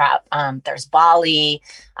internationally and there's Bali,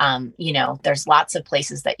 there's lots of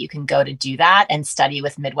places that you can go to do that and study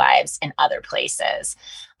with midwives in other places.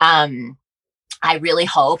 I really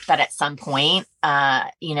hope that at some point, I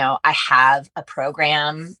have a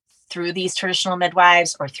program through these traditional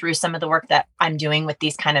midwives, or through some of the work that I'm doing with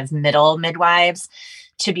these kind of middle midwives,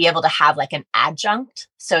 to be able to have an adjunct.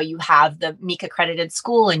 So you have the MEAC accredited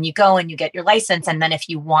school, and you go and you get your license. And then if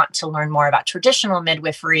you want to learn more about traditional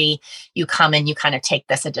midwifery, you come and you kind of take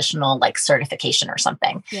this additional certification or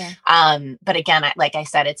something. Yeah. But again, like I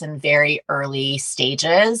said, it's in very early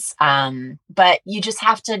stages. But you just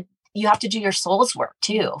have to do your soul's work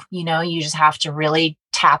too. You just have to really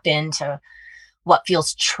tap into what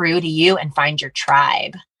feels true to you and find your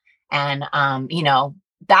tribe. And,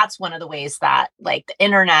 that's one of the ways that the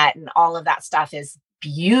internet and all of that stuff is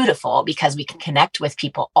beautiful, because we can connect with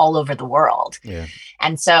people all over the world. Yeah.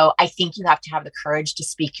 And so I think you have to have the courage to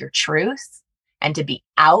speak your truth and to be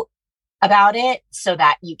out about it, so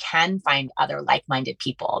that you can find other like-minded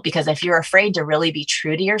people. Because if you're afraid to really be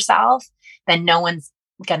true to yourself, then no one's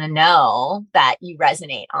going to know that you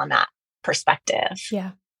resonate on that perspective.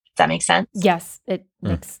 Yeah. Does that make sense? Yes, it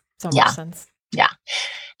makes so much sense. Yeah.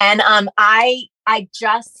 And I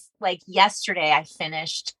just yesterday I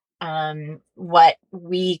finished what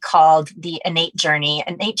we called the Innate Journey.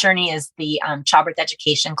 Innate Journey is the childbirth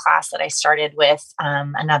education class that I started with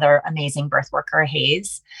another amazing birth worker,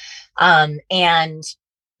 Hayes. And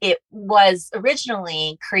it was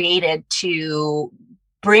originally created to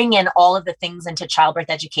bring in all of the things into childbirth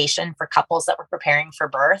education for couples that were preparing for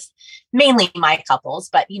birth, mainly my couples,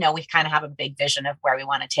 but we kind of have a big vision of where we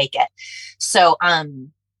want to take it. So,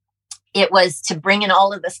 it was to bring in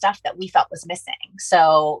all of the stuff that we felt was missing.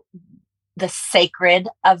 So the sacred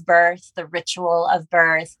of birth, the ritual of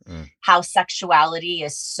birth, how sexuality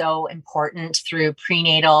is so important through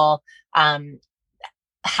prenatal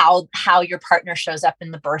how your partner shows up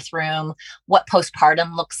in the birth room, what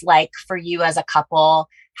postpartum looks like for you as a couple,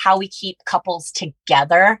 how we keep couples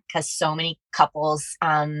together, because so many couples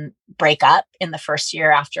break up in the first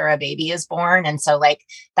year after a baby is born. And so like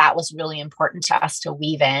that was really important to us to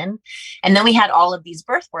weave in. And then we had all of these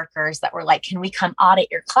birth workers that were like, can we come audit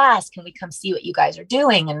your class? Can we come see what you guys are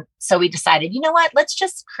doing? And so we decided, you know what, let's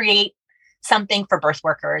just create something for birth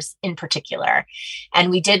workers in particular. And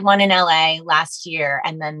we did one in LA last year.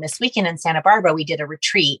 And then this weekend in Santa Barbara, we did a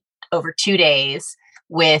retreat over 2 days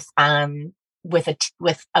with a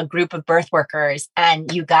group of birth workers.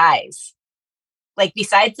 And you guys, like,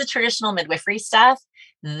 besides the traditional midwifery stuff,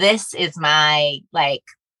 this is my like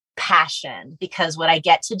passion, because what I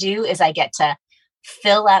get to do is I get to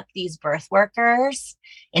fill up these birth workers,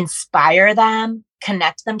 inspire them,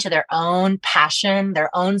 connect them to their own passion,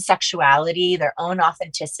 their own sexuality, their own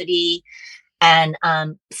authenticity, and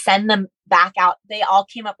send them back out. They all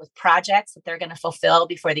came up with projects that they're going to fulfill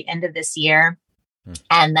before the end of this year.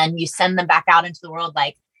 And then you send them back out into the world,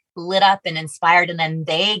 like lit up and inspired. And then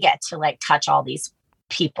they get to like touch all these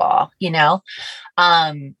people, you know?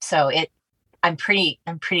 So I'm pretty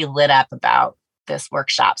lit up about this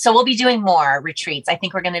workshop. So we'll be doing more retreats. I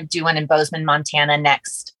think we're going to do one in Bozeman, Montana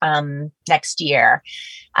next year.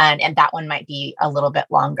 And that one might be a little bit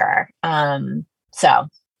longer. So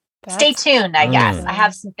stay tuned, I guess. I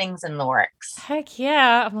have some things in the works. Heck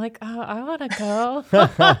yeah. I'm like, oh, I want to go.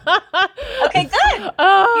 Okay, good.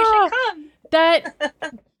 You should come. That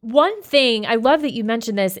one thing, I love that you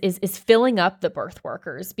mentioned this, is filling up the birth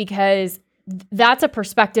workers, because that's a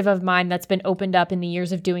perspective of mine that's been opened up in the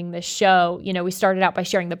years of doing this show. You know, we started out by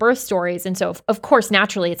sharing the birth stories. And so of course,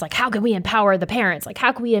 naturally, it's like, how can we empower the parents? Like,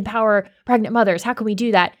 how can we empower pregnant mothers? How can we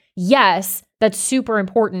do that? Yes, that's super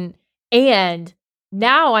important. And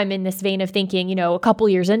now I'm in this vein of thinking, you know, a couple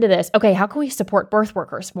years into this, okay, how can we support birth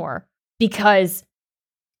workers more? Because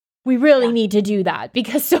we really need to do that,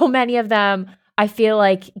 because so many of them, I feel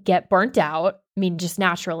like, get burnt out. I mean, just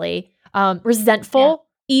naturally, resentful,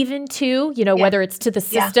 even to, you know, whether it's to the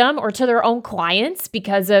system or to their own clients,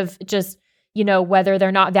 because of just, you know, whether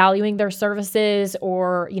they're not valuing their services,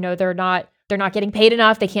 or, you know, they're not getting paid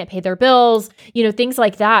enough. They can't pay their bills, you know, things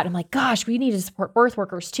like that. I'm like, gosh, we need to support birth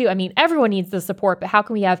workers too. I mean, everyone needs the support, but how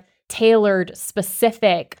can we have tailored,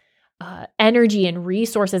 specific energy and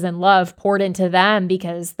resources and love poured into them?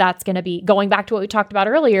 Because that's going to be, going back to what we talked about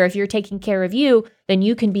earlier, if you're taking care of you, then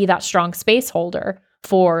you can be that strong space holder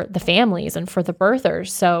for the families and for the birthers.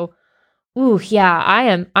 So,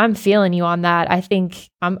 I'm feeling you on that. I think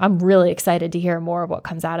I'm really excited to hear more of what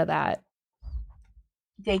comes out of that.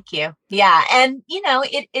 Thank you. Yeah. And, you know,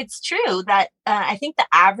 it's true that I think the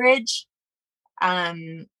average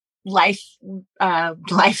lifespan,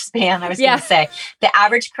 I was going to say, the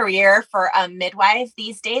average career for a midwife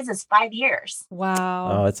these days is 5 years.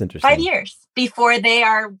 Wow. Oh, that's interesting. 5 years before they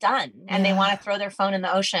are done and they want to throw their phone in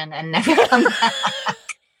the ocean and never come back.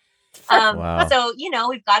 Wow. So, you know,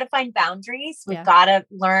 we've got to find boundaries. We've got to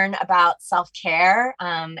learn about self-care,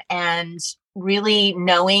 and really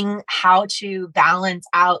knowing how to balance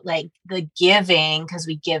out like the giving, because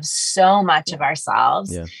we give so much of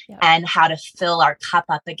ourselves, and how to fill our cup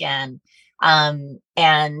up again. And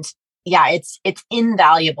it's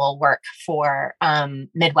invaluable work for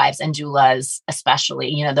midwives and doulas, especially,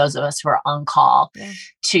 you know, those of us who are on call,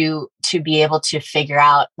 to be able to figure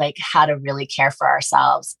out like how to really care for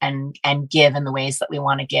ourselves and give in the ways that we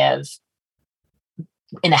want to give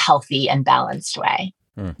in a healthy and balanced way.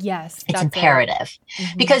 Yes, it's imperative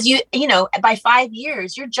because you know, by 5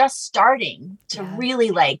 years, you're just starting to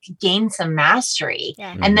really like gain some mastery,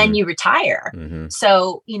 and then you retire.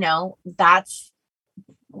 So, you know,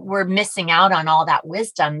 we're missing out on all that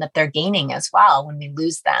wisdom that they're gaining as well when we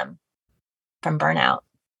lose them from burnout.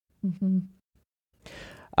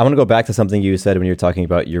 I want to go back to something you said when you were talking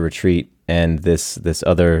about your retreat and this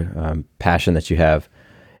other passion that you have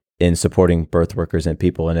in supporting birth workers and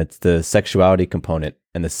people, and it's the sexuality component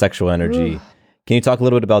and the sexual energy. Can you talk a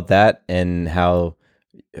little bit about that and how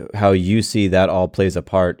you see that all plays a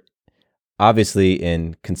part, obviously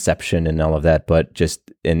in conception and all of that, but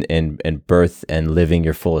just in birth and living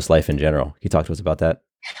your fullest life in general? Can you talk to us about that?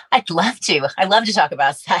 I'd love to. I love to talk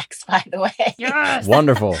about sex, by the way. Yes.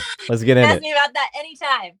 Wonderful. Let's get in it. Ask me about that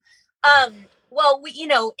anytime. Well, we, you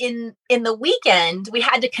know, in the weekend, we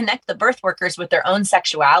had to connect the birth workers with their own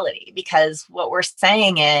sexuality, because what we're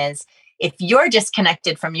saying is, if you're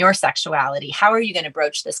disconnected from your sexuality, how are you going to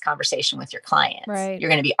broach this conversation with your clients? Right.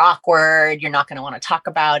 You're going to be awkward. You're not going to want to talk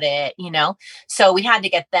about it, you know? So we had to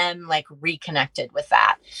get them like reconnected with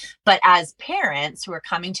that. But as parents who are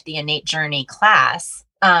coming to the Innate Journey class,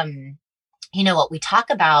 what we talk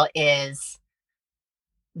about is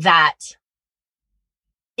that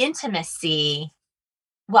intimacy.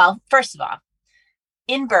 Well, first of all,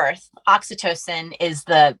 in birth, oxytocin is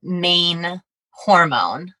the main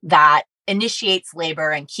hormone that initiates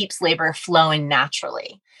labor and keeps labor flowing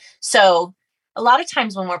naturally. So a lot of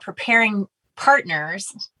times when we're preparing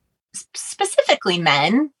partners, specifically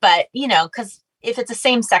men, but, because if it's a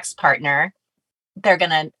same-sex partner, they're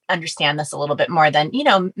going to understand this a little bit more than,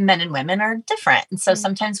 men and women are different. And so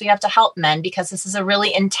sometimes we have to help men because this is a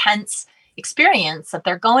really intense experience that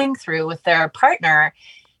they're going through with their partner.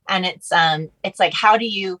 And it's like, how do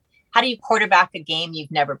you quarterback a game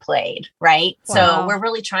you've never played? Right. Wow. So we're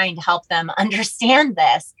really trying to help them understand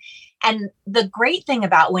this. And the great thing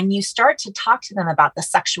about when you start to talk to them about the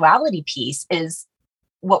sexuality piece is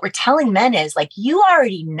what we're telling men is like, you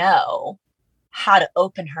already know how to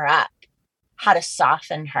open her up, how to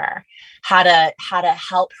soften her, how to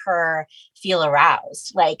help her feel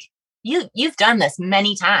aroused. Like you've done this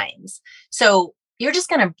many times. So you're just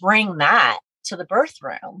going to bring that to the birth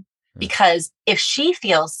room, because if she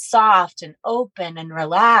feels soft and open and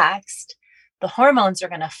relaxed, the hormones are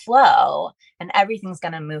going to flow and everything's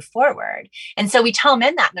going to move forward. And so we tell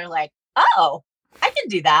men that and they're like, oh, I can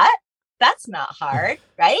do that. That's not hard,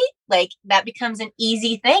 right? Like that becomes an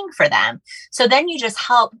easy thing for them. So then you just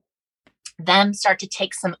help them start to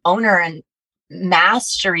take some owner and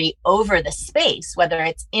mastery over the space, whether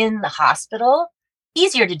it's in the hospital,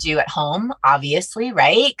 easier to do at home, obviously,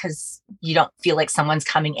 right? Because you don't feel like someone's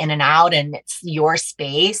coming in and out and it's your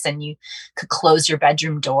space, and you could close your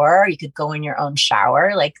bedroom door. You could go in your own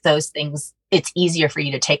shower, like those things. It's easier for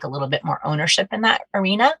you to take a little bit more ownership in that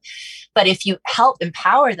arena. But if you help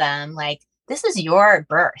empower them, like, this is your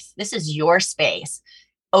birth, this is your space.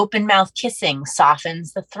 Open mouth kissing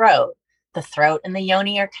softens the throat. The throat and the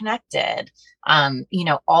yoni are connected.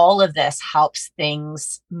 All of this helps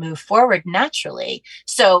things move forward naturally.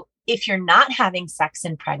 So if you're not having sex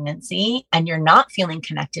in pregnancy and you're not feeling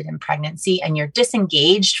connected in pregnancy and you're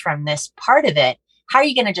disengaged from this part of it, how are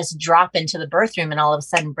you going to just drop into the birth room and all of a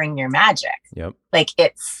sudden bring your magic? Yep. Like,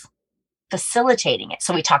 it's facilitating it.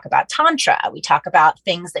 So we talk about tantra. We talk about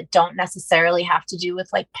things that don't necessarily have to do with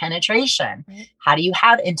like penetration. Right. How do you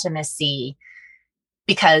have intimacy?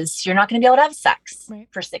 Because you're not going to be able to have sex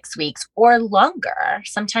for 6 weeks or longer.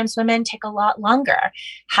 Sometimes women take a lot longer.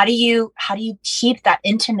 How do you keep that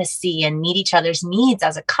intimacy and meet each other's needs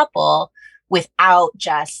as a couple without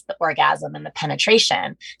just the orgasm and the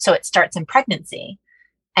penetration? So it starts in pregnancy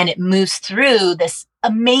and it moves through this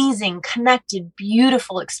amazing, connected,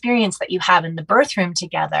 beautiful experience that you have in the birth room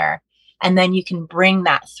together. And then you can bring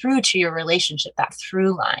that through to your relationship, that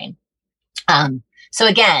through line. So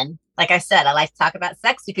again, like I said, I like to talk about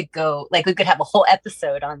sex. We could have a whole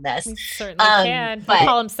episode on this. We certainly can. We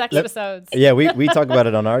call them sex episodes. Yeah, we talk about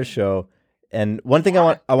it on our show. And one thing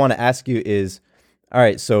I want to ask you is, all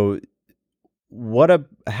right, so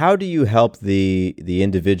how do you help the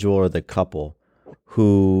individual or the couple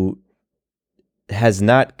who has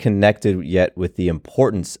not connected yet with the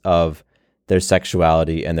importance of their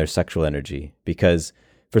sexuality and their sexual energy? Because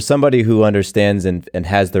for somebody who understands and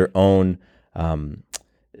has their own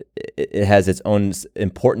it has its own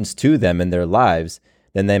importance to them in their lives,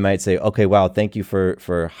 then they might say, okay, wow, thank you for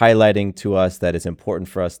highlighting to us that it's important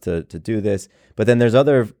for us to do this. But then there's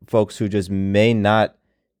other folks who just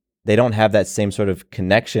they don't have that same sort of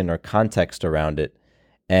connection or context around it.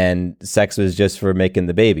 And sex was just for making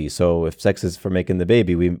the baby. So if sex is for making the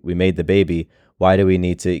baby, we made the baby. Why do we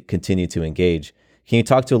need to continue to engage? Can you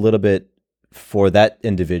talk to a little bit for that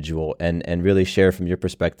individual and really share from your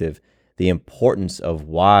perspective the importance of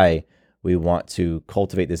why we want to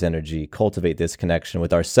cultivate this energy, cultivate this connection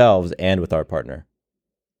with ourselves and with our partner?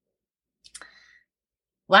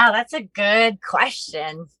 Wow, that's a good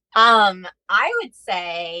question. I would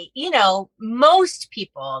say, most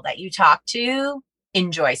people that you talk to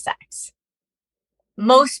enjoy sex.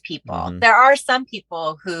 Most people. Mm-hmm. There are some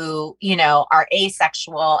people who, are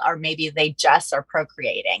asexual, or maybe they just are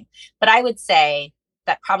procreating. But I would say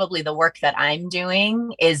that probably the work that I'm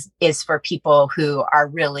doing is for people who are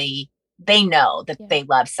really, they know that they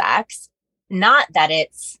love sex. Not that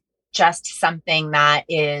it's just something that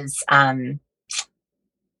is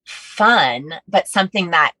fun, but something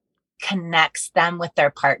that connects them with their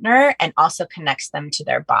partner and also connects them to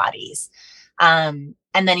their bodies. And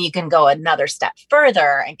then you can go another step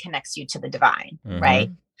further and connects you to the divine, right?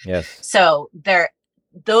 Yes. So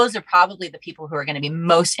those are probably the people who are going to be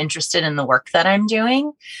most interested in the work that I'm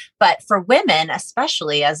doing. But for women,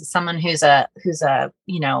 especially as someone who's a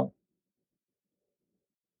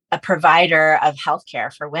provider of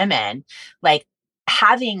healthcare for women, like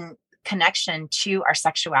having connection to our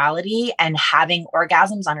sexuality and having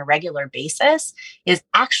orgasms on a regular basis is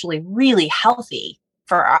actually really healthy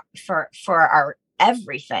for our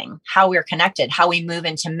everything, how we're connected, how we move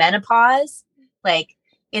into menopause. Like,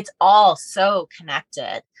 it's all so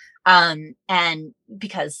connected. And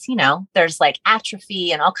because, there's like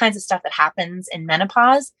atrophy and all kinds of stuff that happens in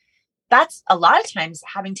menopause, that's a lot of times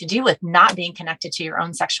having to do with not being connected to your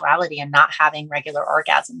own sexuality and not having regular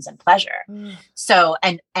orgasms and pleasure. So,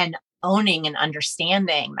 and owning and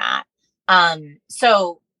understanding that.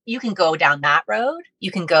 So you can go down that road.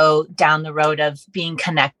 You can go down the road of being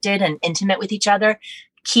connected and intimate with each other,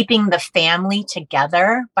 keeping the family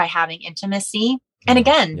together by having intimacy. And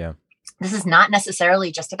again, this is not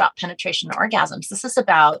necessarily just about penetration and orgasms. This is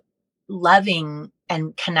about loving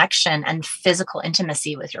and connection and physical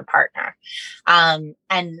intimacy with your partner.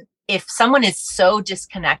 And if someone is so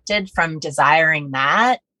disconnected from desiring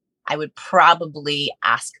that, I would probably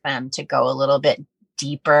ask them to go a little bit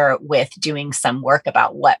deeper with doing some work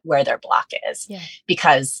about where their block is,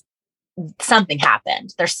 because something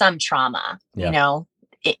happened. There's some trauma,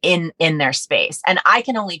 in their space. And I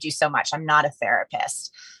can only do so much. I'm not a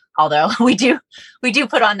therapist, although we do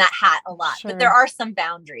put on that hat a lot, but there are some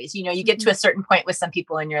boundaries. You get to a certain point with some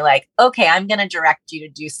people and you're like, okay, I'm going to direct you to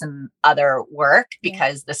do some other work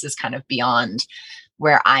because this is kind of beyond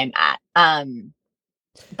where I'm at.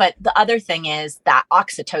 But the other thing is that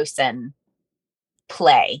oxytocin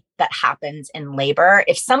play that happens in labor.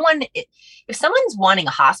 If someone's wanting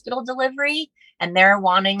a hospital delivery and they're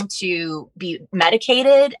wanting to be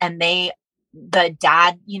medicated and the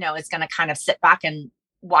dad, is going to kind of sit back and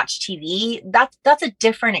watch TV, that's a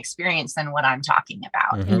different experience than what I'm talking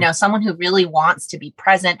about. Someone who really wants to be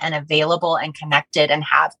present and available and connected and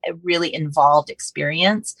have a really involved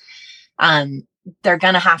experience, they're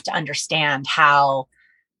going to have to understand how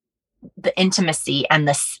the intimacy and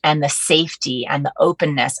the safety and the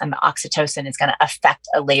openness and the oxytocin is going to affect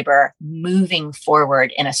a labor moving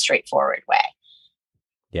forward in a straightforward way.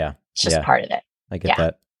 Yeah. It's just part of it. I get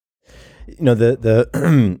that.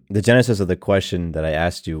 The genesis of the question that I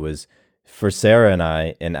asked you was for Sarah and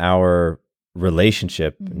I in our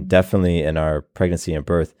relationship, definitely in our pregnancy and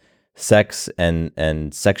birth, sex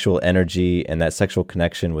and sexual energy and that sexual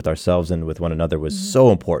connection with ourselves and with one another was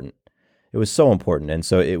so important. It was so important. And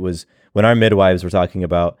so it was when our midwives were talking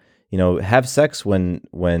about, have sex when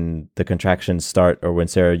the contractions start, or when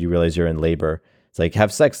Sarah, you realize you're in labor. It's like,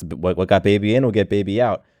 have sex. What got baby in will get baby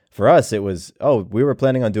out. For us, it was, we were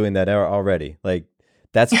planning on doing that already. Like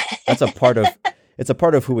that's a part of, it's a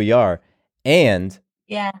part of who we are. And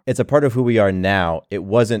it's a part of who we are now. It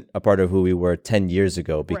wasn't a part of who we were 10 years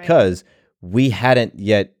ago because we hadn't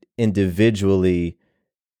yet individually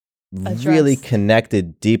really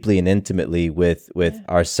connected deeply and intimately with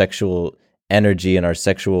our sexual energy and our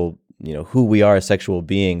sexual, who we are as sexual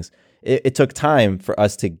beings. It took time for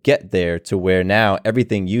us to get there to where now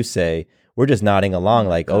everything you say, we're just nodding along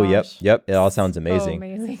yep, it all sounds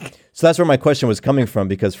amazing. So that's where my question was coming from,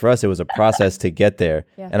 because for us, it was a process to get there.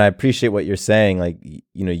 And I appreciate what you're saying. Like,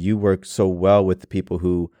 you work so well with the people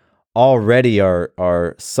who already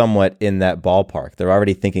are somewhat in that ballpark. They're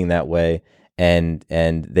already thinking that way. And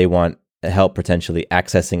they want help potentially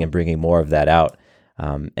accessing and bringing more of that out.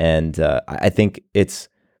 I think it's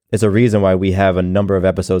a reason why we have a number of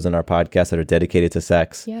episodes in our podcast that are dedicated to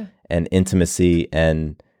sex and intimacy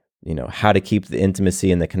and, how to keep the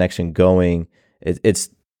intimacy and the connection going. It's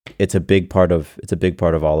a big part of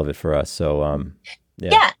all of it for us. So,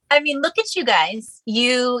 I mean, look at you guys,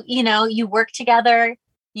 you work together,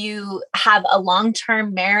 you have a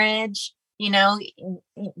long-term marriage,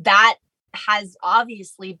 that has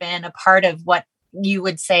obviously been a part of what you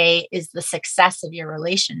would say is the success of your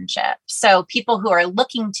relationship. So people who are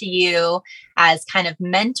looking to you as kind of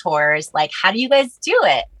mentors, like, how do you guys do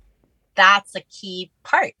it? That's a key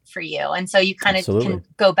part for you. And so you kind of can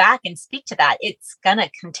go back and speak to that. It's going to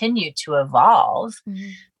continue to evolve,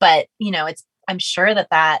 but I'm sure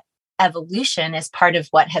that evolution is part of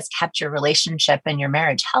what has kept your relationship and your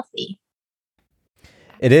marriage healthy.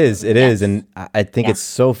 It is. And I think it's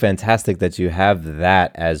so fantastic that you have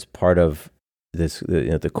that as part of this,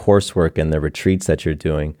 the coursework and the retreats that you're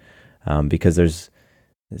doing, because there's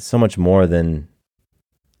so much more than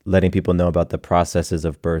letting people know about the processes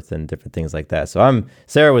of birth and different things like that. So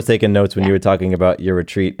Sarah was taking notes when you were talking about your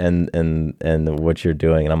retreat and what you're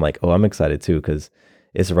doing. And I'm like, I'm excited too, because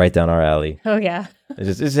it's right down our alley. Oh yeah.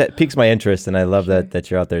 It piques my interest. And I love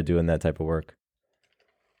that you're out there doing that type of work.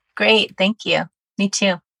 Great. Thank you. Me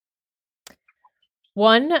too.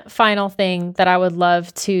 One final thing that I would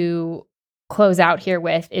love to close out here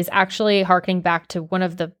with is actually harkening back to one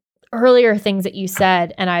of the earlier things that you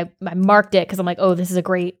said, and I marked it because I'm like, oh, this is a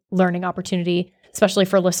great learning opportunity, especially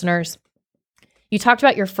for listeners. You talked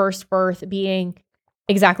about your first birth being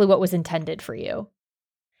exactly what was intended for you.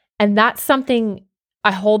 And that's something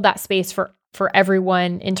I hold that space for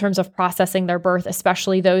everyone in terms of processing their birth,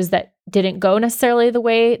 especially those that didn't go necessarily the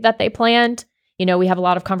way that they planned. You know, we have a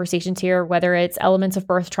lot of conversations here, whether it's elements of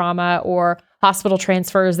birth trauma or hospital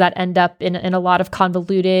transfers that end up in a lot of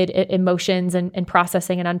convoluted emotions and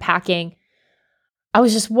processing and unpacking. I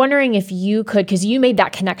was just wondering if you could, because you made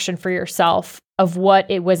that connection for yourself of what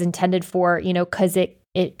it was intended for, you know, because it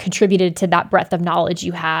contributed to that breadth of knowledge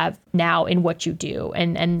you have now in what you do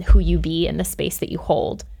and who you be in the space that you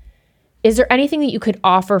hold. Is there anything that you could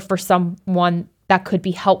offer for someone that could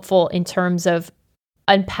be helpful in terms of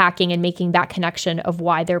unpacking and making that connection of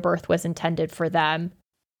why their birth was intended for them?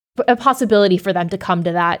 A possibility for them to come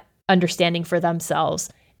to that understanding for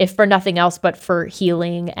themselves, if for nothing else, but for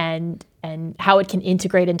healing and how it can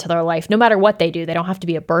integrate into their life, no matter what they do. They don't have to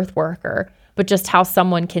be a birth worker, but just how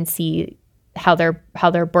someone can see how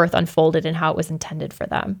their birth unfolded and how it was intended for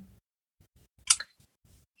them.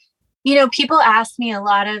 You know, people ask me a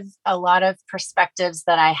lot of perspectives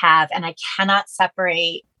that I have, and I cannot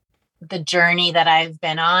separate the journey that I've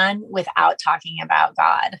been on without talking about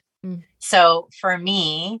God. Mm. So for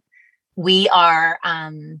me, we're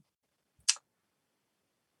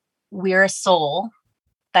a soul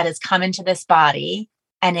that has come into this body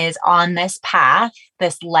and is on this path,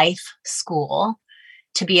 this life school,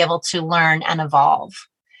 to be able to learn and evolve.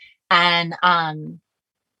 And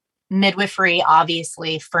midwifery,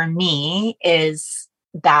 obviously, for me, is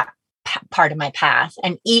that part of my path.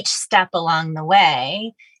 And each step along the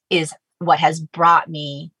way is what has brought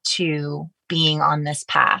me to being on this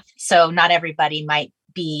path. So not everybody might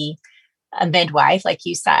be a midwife, like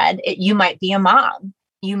you said. You might be a mom.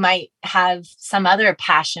 You might have some other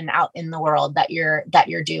passion out in the world that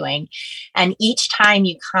you're doing. And each time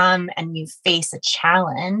you come and you face a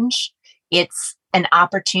challenge, it's an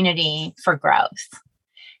opportunity for growth.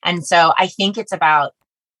 And so I think it's about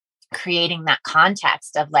creating that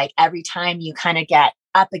context of like every time you kind of get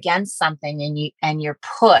up against something and you're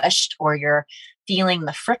pushed or you're feeling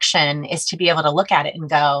the friction, is to be able to look at it and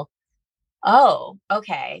go, oh,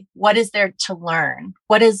 okay, what is there to learn?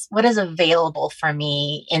 What is available for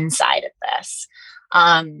me inside of this?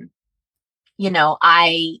 You know,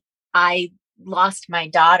 I lost my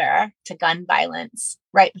daughter to gun violence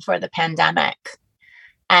right before the pandemic.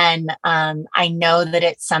 And I know that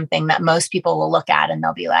it's something that most people will look at and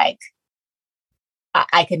they'll be like,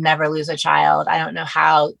 I could never lose a child. I don't know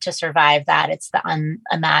how to survive that. It's the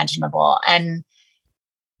unimaginable. And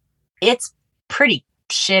it's pretty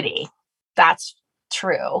shitty. That's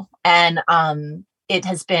true. And it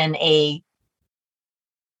has been a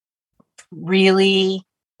really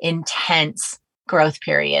intense growth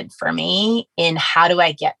period for me in how do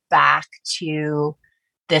I get back to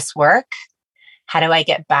this work? How do I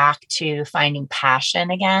get back to finding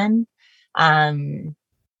passion again?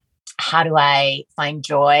 How do I find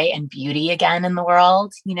joy and beauty again in the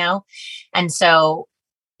world, you know? And so,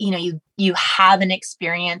 you know, you have an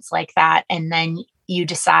experience like that, and then you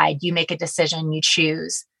decide, you make a decision, you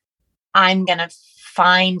choose, I'm going to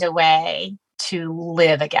find a way to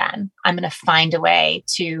live again. I'm going to find a way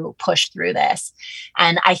to push through this.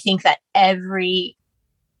 And I think that every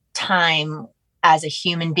time as a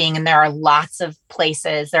human being, and there are lots of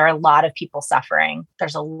places, there are a lot of people suffering.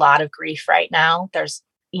 There's a lot of grief right now. There's,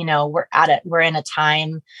 you know, we're in a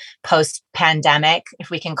time post-pandemic, if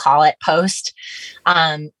we can call it post,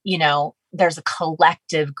 you know, there's a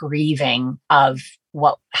collective grieving of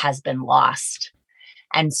what has been lost.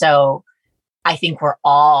 And so I think we're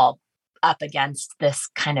all up against this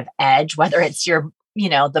kind of edge, whether it's your, you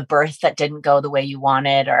know, the birth that didn't go the way you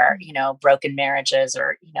wanted, or, you know, broken marriages,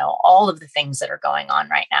 or, you know, all of the things that are going on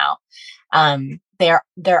right now.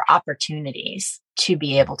 They're opportunities to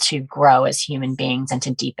be able to grow as human beings and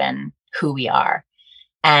to deepen who we are.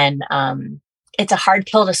 And it's a hard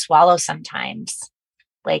pill to swallow sometimes,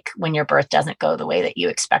 like when your birth doesn't go the way that you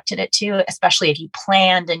expected it to, especially if you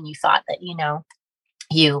planned and you thought that, you know,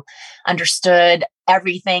 you understood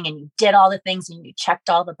everything and you did all the things and you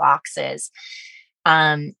checked all the boxes.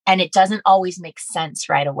 And it doesn't always make sense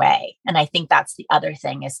right away. And I think that's the other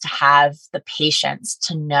thing, is to have the patience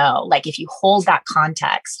to know, like, if you hold that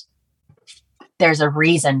context, there's a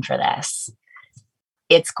reason for this.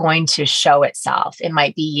 It's going to show itself. It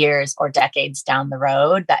might be years or decades down the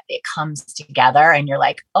road that it comes together and you're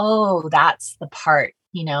like, oh, that's the part,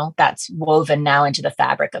 you know, that's woven now into the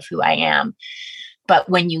fabric of who I am. But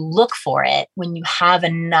when you look for it, when you have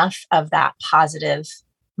enough of that positive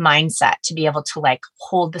mindset to be able to like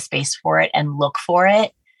hold the space for it and look for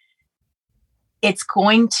it, it's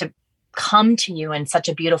going to come to you in such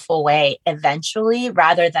a beautiful way eventually,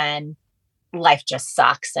 rather than life just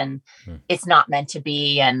sucks and it's not meant to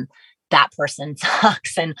be and that person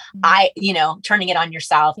sucks and turning it on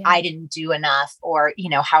yourself. Yeah. I didn't do enough, or,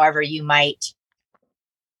 however you might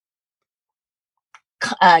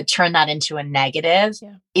turn that into a negative.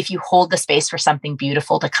 Yeah. If you hold the space for something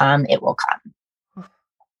beautiful to come, it will come.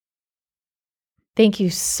 Thank you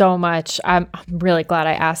so much. I'm really glad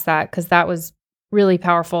I asked that, because that was really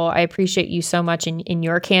powerful. I appreciate you so much in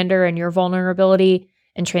your candor and your vulnerability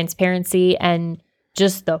and transparency, and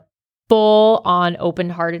just the full on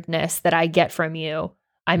open-heartedness that I get from you.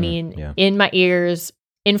 I mean, in my ears,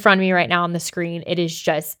 in front of me right now on the screen, it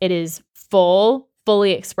is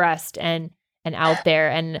fully expressed and out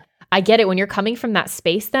there. And I get it when you're coming from that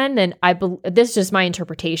space, then this is just my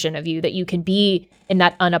interpretation of you, that you can be in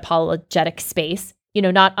that unapologetic space,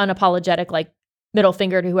 not unapologetic, like middle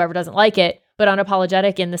finger to whoever doesn't like it, but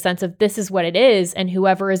unapologetic in the sense of this is what it is, and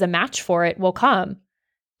whoever is a match for it will come.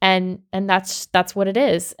 And that's what it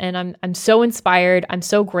is. And I'm so inspired. I'm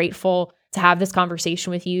so grateful to have this conversation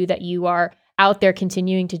with you, that you are out there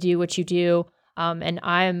continuing to do what you do. And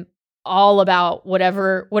I'm all about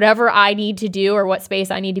whatever I need to do, or what space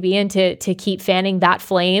I need to be in to keep fanning that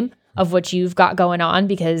flame of what you've got going on,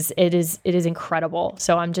 because it is incredible.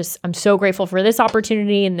 So I'm so grateful for this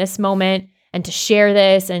opportunity in this moment, and to share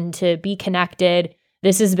this and to be connected.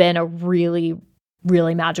 This has been a really,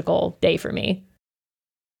 really magical day for me.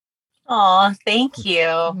 Oh, thank you.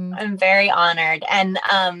 Mm-hmm. I'm very honored. And,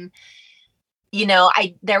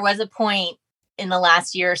 there was a point in the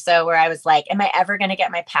last year or so where I was like, am I ever going to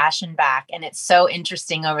get my passion back? And it's so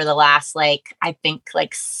interesting over the last, I think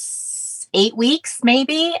 8 weeks,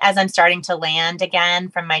 maybe, as I'm starting to land again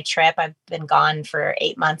from my trip. I've been gone for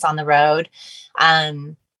 8 months on the road.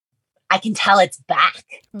 I can tell it's back.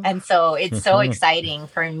 And so it's so exciting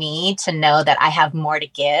for me to know that I have more to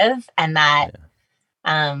give, and that,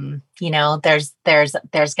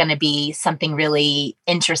 there's going to be something really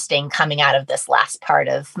interesting coming out of this last part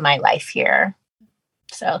of my life here.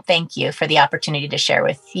 So thank you for the opportunity to share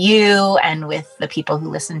with you and with the people who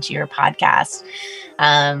listen to your podcast.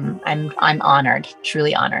 I'm honored,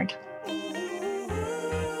 truly honored.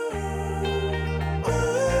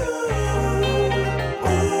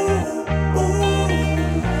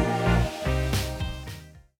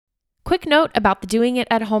 Quick note about the Doing It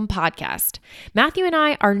at Home podcast. Matthew and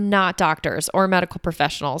I are not doctors or medical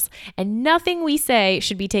professionals, and nothing we say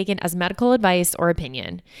should be taken as medical advice or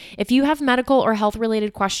opinion. If you have medical or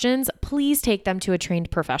health-related questions, please take them to a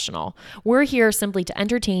trained professional. We're here simply to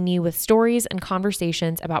entertain you with stories and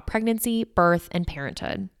conversations about pregnancy, birth, and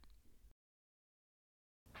parenthood.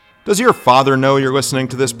 Does your father know you're listening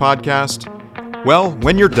to this podcast? Well,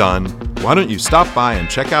 when you're done, why don't you stop by and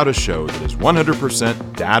check out a show that is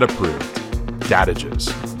 100% dad-approved, Dadages.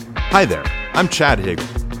 Hi there, I'm Chad Higgle.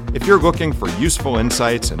 If you're looking for useful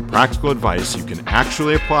insights and practical advice you can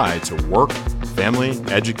actually apply to work, family,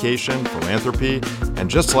 education, philanthropy, and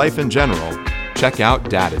just life in general, check out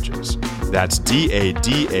Dadages. That's Dadages,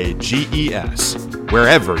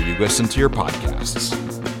 wherever you listen to your podcasts.